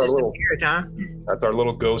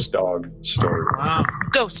little ghost dog story. Wow.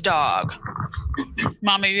 Ghost dog.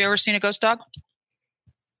 Mom, have you ever seen a ghost dog?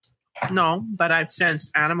 No, but I've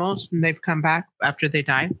sensed animals and they've come back after they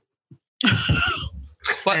die.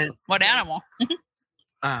 What animal?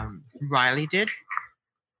 Riley did.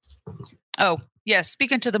 Oh, yes.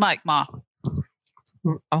 Speaking to the mic, Ma.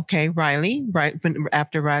 Okay, Riley. Right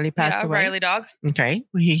after Riley passed away. Riley dog. Okay,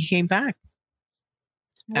 well, he came back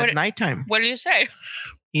at nighttime. What did you say?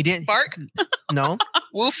 He didn't Bark. No.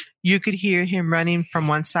 Woof. You could hear him running from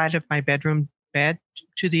one side of my bedroom bed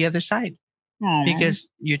to the other side. Aww. Because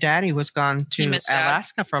your daddy was gone to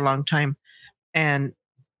Alaska for a long time. And,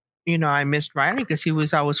 I missed Riley because he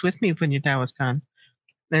was always with me when your dad was gone.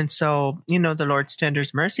 And so, the Lord's tender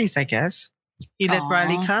mercies, I guess. He let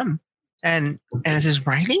Riley come. And I says,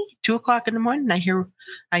 Riley, 2:00 in the morning, I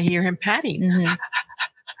hear him patting. Mm-hmm.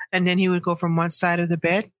 And then he would go from one side of the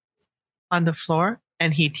bed on the floor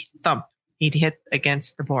and he'd thump. He'd hit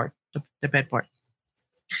against the board, the bedboard.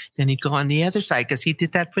 Then he'd go on the other side because he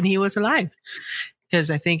did that when he was alive. Because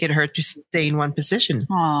I think it hurt to stay in one position.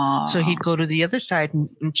 Aww. So he'd go to the other side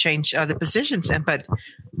and change other positions. But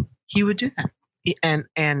he would do that.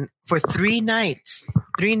 And for 3 nights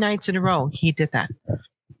in a row, he did that.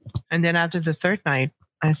 And then after the third night,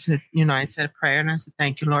 I said a prayer and I said,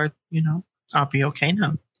 thank you, Lord. I'll be okay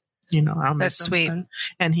now. I'll miss That's sweet.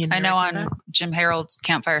 And I know on Jim Harold's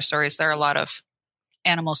Campfire Stories, there are a lot of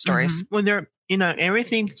animal stories. Mm-hmm. Well, they're,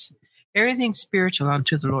 everything's spiritual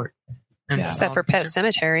unto the Lord. Except for Pet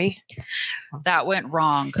Cemetery. That went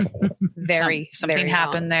wrong. Something very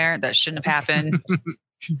happened wrong. there that shouldn't have happened.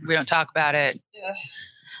 We don't talk about it.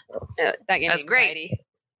 That gave That's me great. anxiety.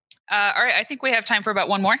 All right. I think we have time for about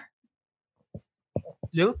one more.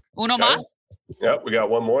 Luke? Uno Okay. más? Yep, we got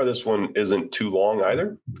one more. This one isn't too long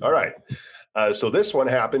either. All right. So this one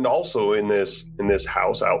happened also in this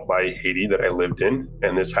house out by Haiti that I lived in,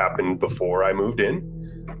 and this happened before I moved in.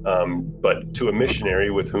 But to a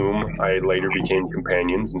missionary with whom I later became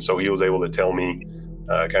companions, and so he was able to tell me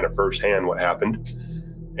kind of firsthand what happened.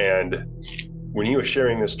 And when he was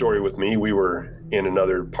sharing this story with me, we were in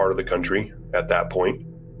another part of the country at that point,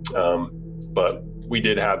 but we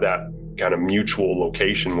did have that kind of mutual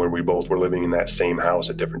location where we both were living in that same house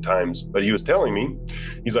at different times. But he was telling me,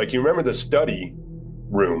 he's like, you remember the study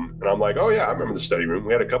room? And I'm like, oh yeah, I remember the study room.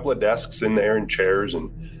 We had a couple of desks in there and chairs,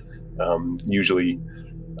 and usually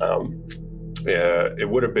it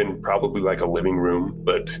would have been probably like a living room,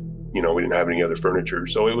 but we didn't have any other furniture.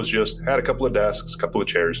 So it was just had a couple of desks, a couple of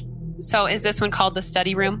chairs. So is this one called the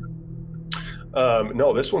study room?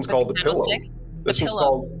 No, this one's called the pillow. Candlestick? This one's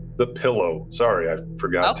called the pillow. Sorry, I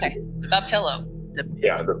forgot. Okay, the pillow.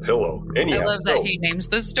 Yeah, the pillow. Anyhow, I love that he names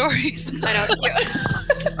the stories. I know, it's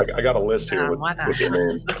cute. I got a list here with the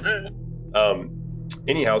names.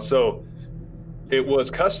 Anyhow, so it was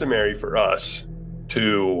customary for us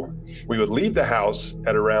we would leave the house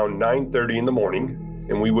at around 9:30 in the morning,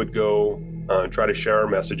 and we would go try to share our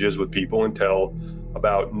messages with people until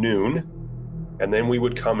about noon, and then we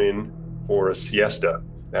would come in for a siesta.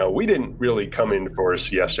 Now, we didn't really come in for a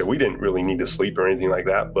siesta. We didn't really need to sleep or anything like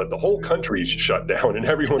that, but the whole country shut down and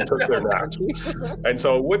everyone took their naps. And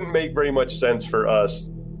so it wouldn't make very much sense for us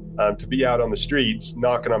to be out on the streets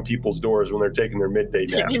knocking on people's doors when they're taking their midday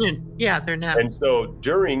nap. Yeah, they're naps. And so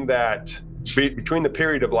during that, between the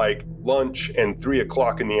period of like lunch and 3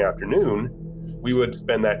 o'clock in the afternoon, we would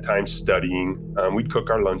spend that time studying. We'd cook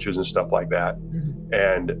our lunches and stuff like that. Mm-hmm.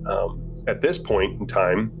 And at this point in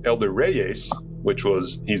time, Elder Reyes,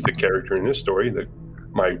 he's the character in this story,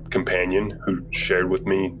 my companion who shared with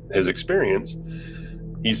me his experience,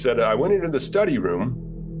 he said, I went into the study room,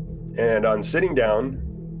 and on sitting down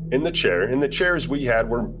in the chair, and the chairs we had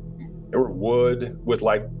were wood with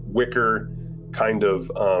like wicker kind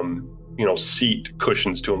of seat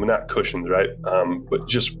cushions to them, not cushions, right? But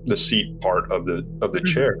just the seat part of the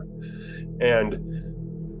chair. And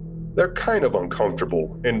they're kind of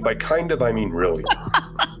uncomfortable. And by kind of, I mean really.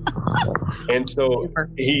 And so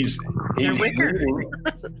he's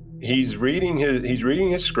reading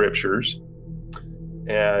his scriptures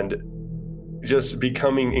and just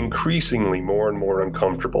becoming increasingly more and more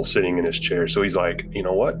uncomfortable sitting in his chair. So he's like, you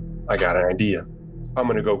know what? I got an idea. I'm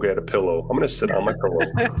going to go get a pillow. I'm going to sit on my pillow.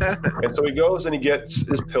 And so he goes and he gets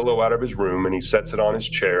his pillow out of his room and he sets it on his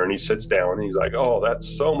chair and he sits down and he's like, oh, that's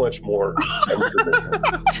so much more comfortable.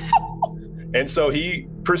 And so he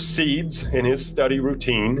proceeds in his study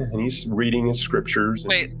routine and he's reading his scriptures.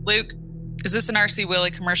 Wait, Luke, is this an RC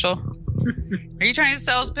Willie commercial? Are you trying to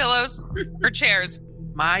sell us pillows or chairs?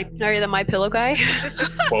 Are you the My Pillow guy?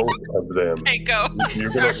 Both of them. Hey, go.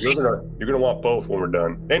 You're gonna want both when we're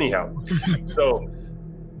done. Anyhow, so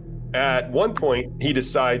at one point he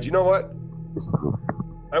decides, you know what?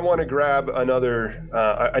 I want to grab another.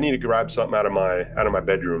 I need to grab something out of my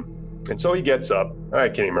bedroom. And so he gets up. I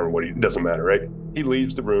can't even remember it doesn't matter, right? He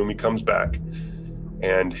leaves the room. He comes back,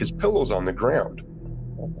 and his pillow's on the ground.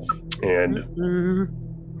 And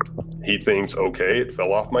he thinks, okay, it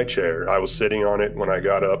fell off my chair. I was sitting on it when I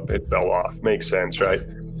got up. It fell off. Makes sense, right?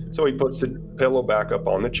 So he puts the pillow back up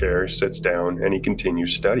on the chair, sits down, and he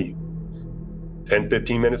continues studying. 10,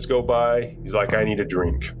 15 minutes go by. He's like, I need a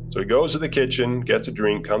drink. So he goes to the kitchen, gets a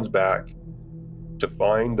drink, comes back to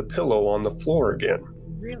find the pillow on the floor again.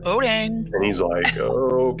 Oh, dang. And he's like,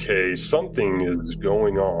 okay, something is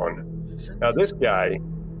going on. Now, this guy,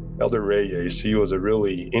 Elder Reyes, he was a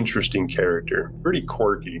really interesting character, pretty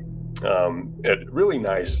quirky, really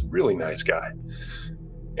nice guy.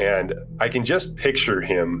 And I can just picture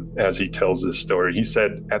him as he tells this story. He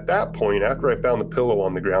said, at that point, after I found the pillow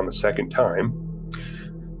on the ground the second time,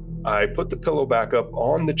 I put the pillow back up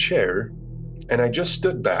on the chair and I just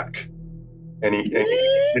stood back. And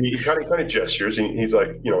he kind of gestures. And he's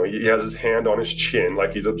like, he has his hand on his chin,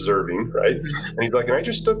 like he's observing, right? And he's like, and I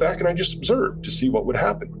just stood back and I just observed to see what would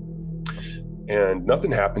happen. And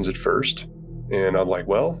nothing happens at first. And I'm like,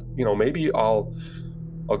 well, maybe I'll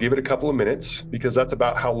give it a couple of minutes because that's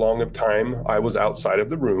about how long of time I was outside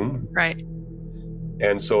of the room. Right.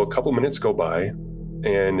 And so a couple of minutes go by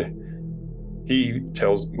and he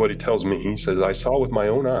tells me, he says, I saw with my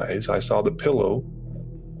own eyes, I saw the pillow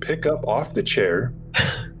pick up off the chair,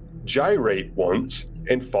 gyrate once,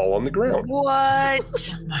 and fall on the ground.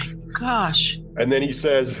 What? Oh my gosh. And then he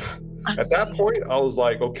says, at that point, I was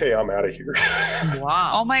like, okay, I'm out of here.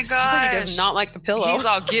 Wow. Oh my Somebody gosh. does not like the pillow. He's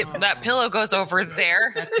all that pillow goes over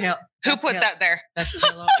there. Who put that there? That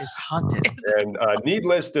pillow is haunted. And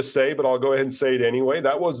needless to say, but I'll go ahead and say it anyway,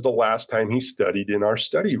 that was the last time he studied in our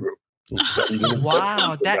study room.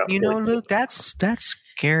 Wow. Luke, that's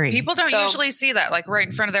scary. People don't usually see that like right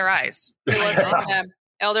in front of their eyes. It was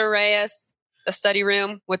Elder Reyes, the study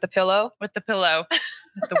room with the pillow. With the pillow,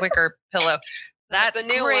 the wicker pillow. That's a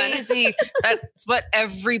new crazy. That's what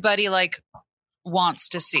everybody wants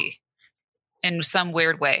to see in some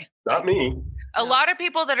weird way. Not me. A lot of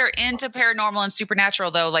people that are into paranormal and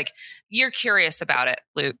supernatural, though, you're curious about it,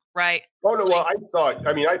 Luke, right? Oh, no. Well,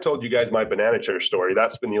 I told you guys my banana chair story.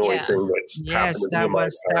 That's been the only thing that's happened to me in my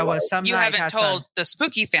that life. was something. You haven't told the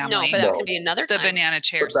spooky family. No, but that can be another the time. banana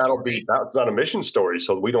chair But story. that's not a mission story,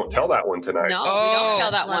 so we don't tell that one tonight. No, we don't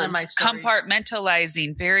tell that one.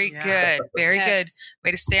 Compartmentalizing. Very good. Very good.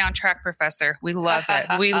 Way to stay on track, Professor. We love it.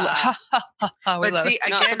 We love But see, it.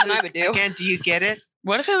 Not again, something I would do. Again, do you get it?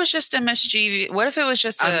 What if it was just a mischievous? What if it was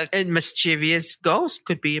just a? A mischievous ghost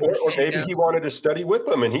could be a Or mischievous. maybe he wanted to study with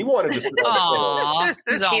them and he wanted to sit on the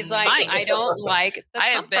panel. Aw, He's like, I don't like the I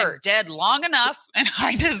have been comfort. dead long enough, and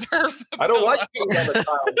I deserve. The I don't like pillow. sitting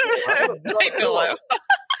on the tile. My pillow.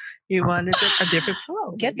 You wanted a different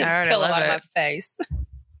pillow. Get this All right, I pillow love out of it. my face.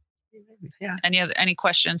 Yeah, Any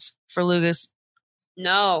questions for Lucas?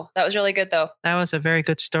 No, that was really good though. that was a very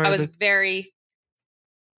good story. I was very,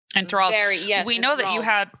 Enthralled. very, yes. we know that you enthralled.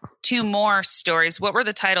 had 2 more stories. What were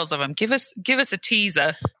the titles of them? Give us a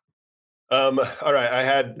teaser. All right, I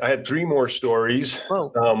had 3 more stories. Whoa,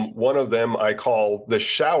 One of them I call the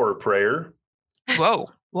shower prayer. Whoa.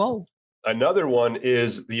 whoa, Another one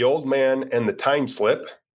is the old man and the time slip.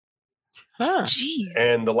 huh? Jeez.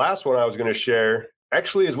 And the last one I was going to share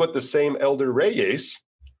actually is with the same Elder Reyes,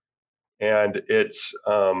 and it's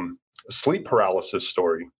a sleep paralysis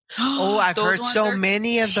story. Oh, I've Those heard ones so are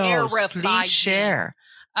many of those. terrifying. Please share.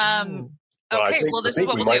 Um. I Okay. think- Well, this I is think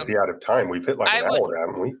what we we'll might do. be out of time. We've hit like I an would- hour,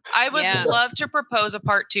 haven't we? I would Yeah. love to propose a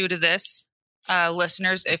part 2 to this,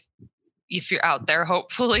 listeners. If you're out there,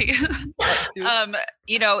 hopefully,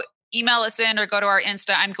 email us in or go to our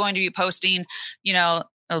Insta. I'm going to be posting, El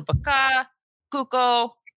Baka,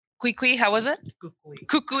 Kuko, Kukui. How was it?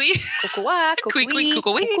 Kukui. Kukua, Kukui,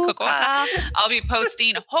 kukui, kukua. I'll be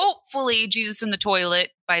posting, hopefully, Jesus in the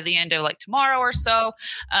toilet by the end of like tomorrow or so.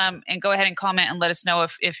 And go ahead and comment and let us know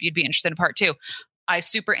if you'd be interested in part 2. I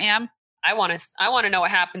super am. I want to know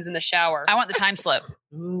what happens in the shower. I want the time slip.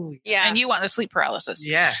 Ooh, Yeah. And you want the sleep paralysis.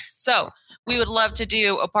 yes. So we would love to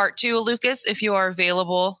do a part 2, Lucas, if you are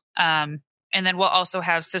available. And then we'll also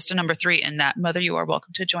have sister number 3 in that. Mother, you are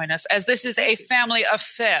welcome to join us, as this is a family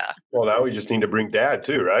affair. Well, now we just need to bring Dad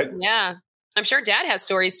too, right? Yeah. I'm sure Dad has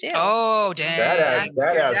stories too. Oh, dang. Dad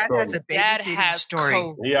has has a Dad babysitting has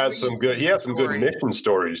story. He has some good. He has some good stories. mixing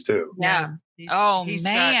stories too. Yeah. Oh, He's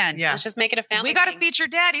man. yeah. Let's just make it a family. We got to thing. feature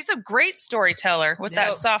Dad. He's a great storyteller with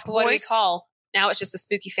that So, soft What do we voice. call? Now it's just a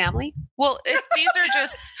spooky family. Well, these are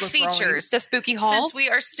just We're growing. features. The spooky halls. Since we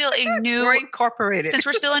are still a new We're incorporated. since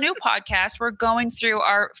we're still a new podcast, we're going through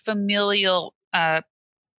our familial,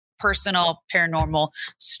 personal, paranormal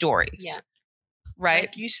stories. Yeah. Right.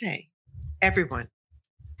 Like you say, everyone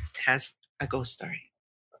has a ghost story.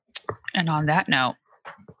 And on that note,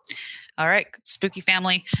 all right, spooky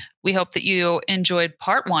family, we hope that you enjoyed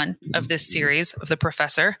part 1 of this series of The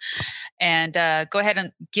Professor. And go ahead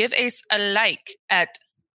and give us a like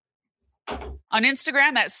on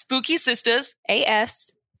Instagram at Spooky Sisters.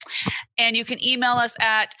 AS. And you can email us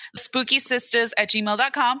at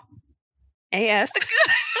spookysistas@gmail.com. AS.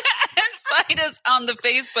 And find us on the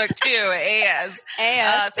Facebook too, AS.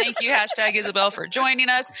 AS. Thank you, hashtag Isabel, for joining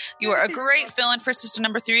us. You are a great fill-in for sister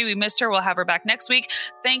number 3. We missed her. We'll have her back next week.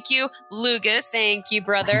 Thank you, Lucas. Thank you,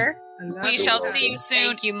 brother. I love We you. shall see you soon,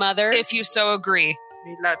 Thank you, mother. if you so agree.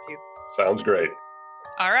 We love you. Sounds great.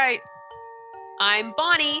 All right. I'm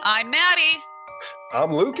Bonnie. I'm Maddie,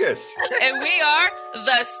 I'm Lucas. and we are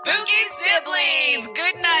the Spooky Siblings.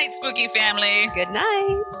 Good night, spooky family. Good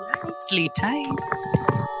night. Sleep tight.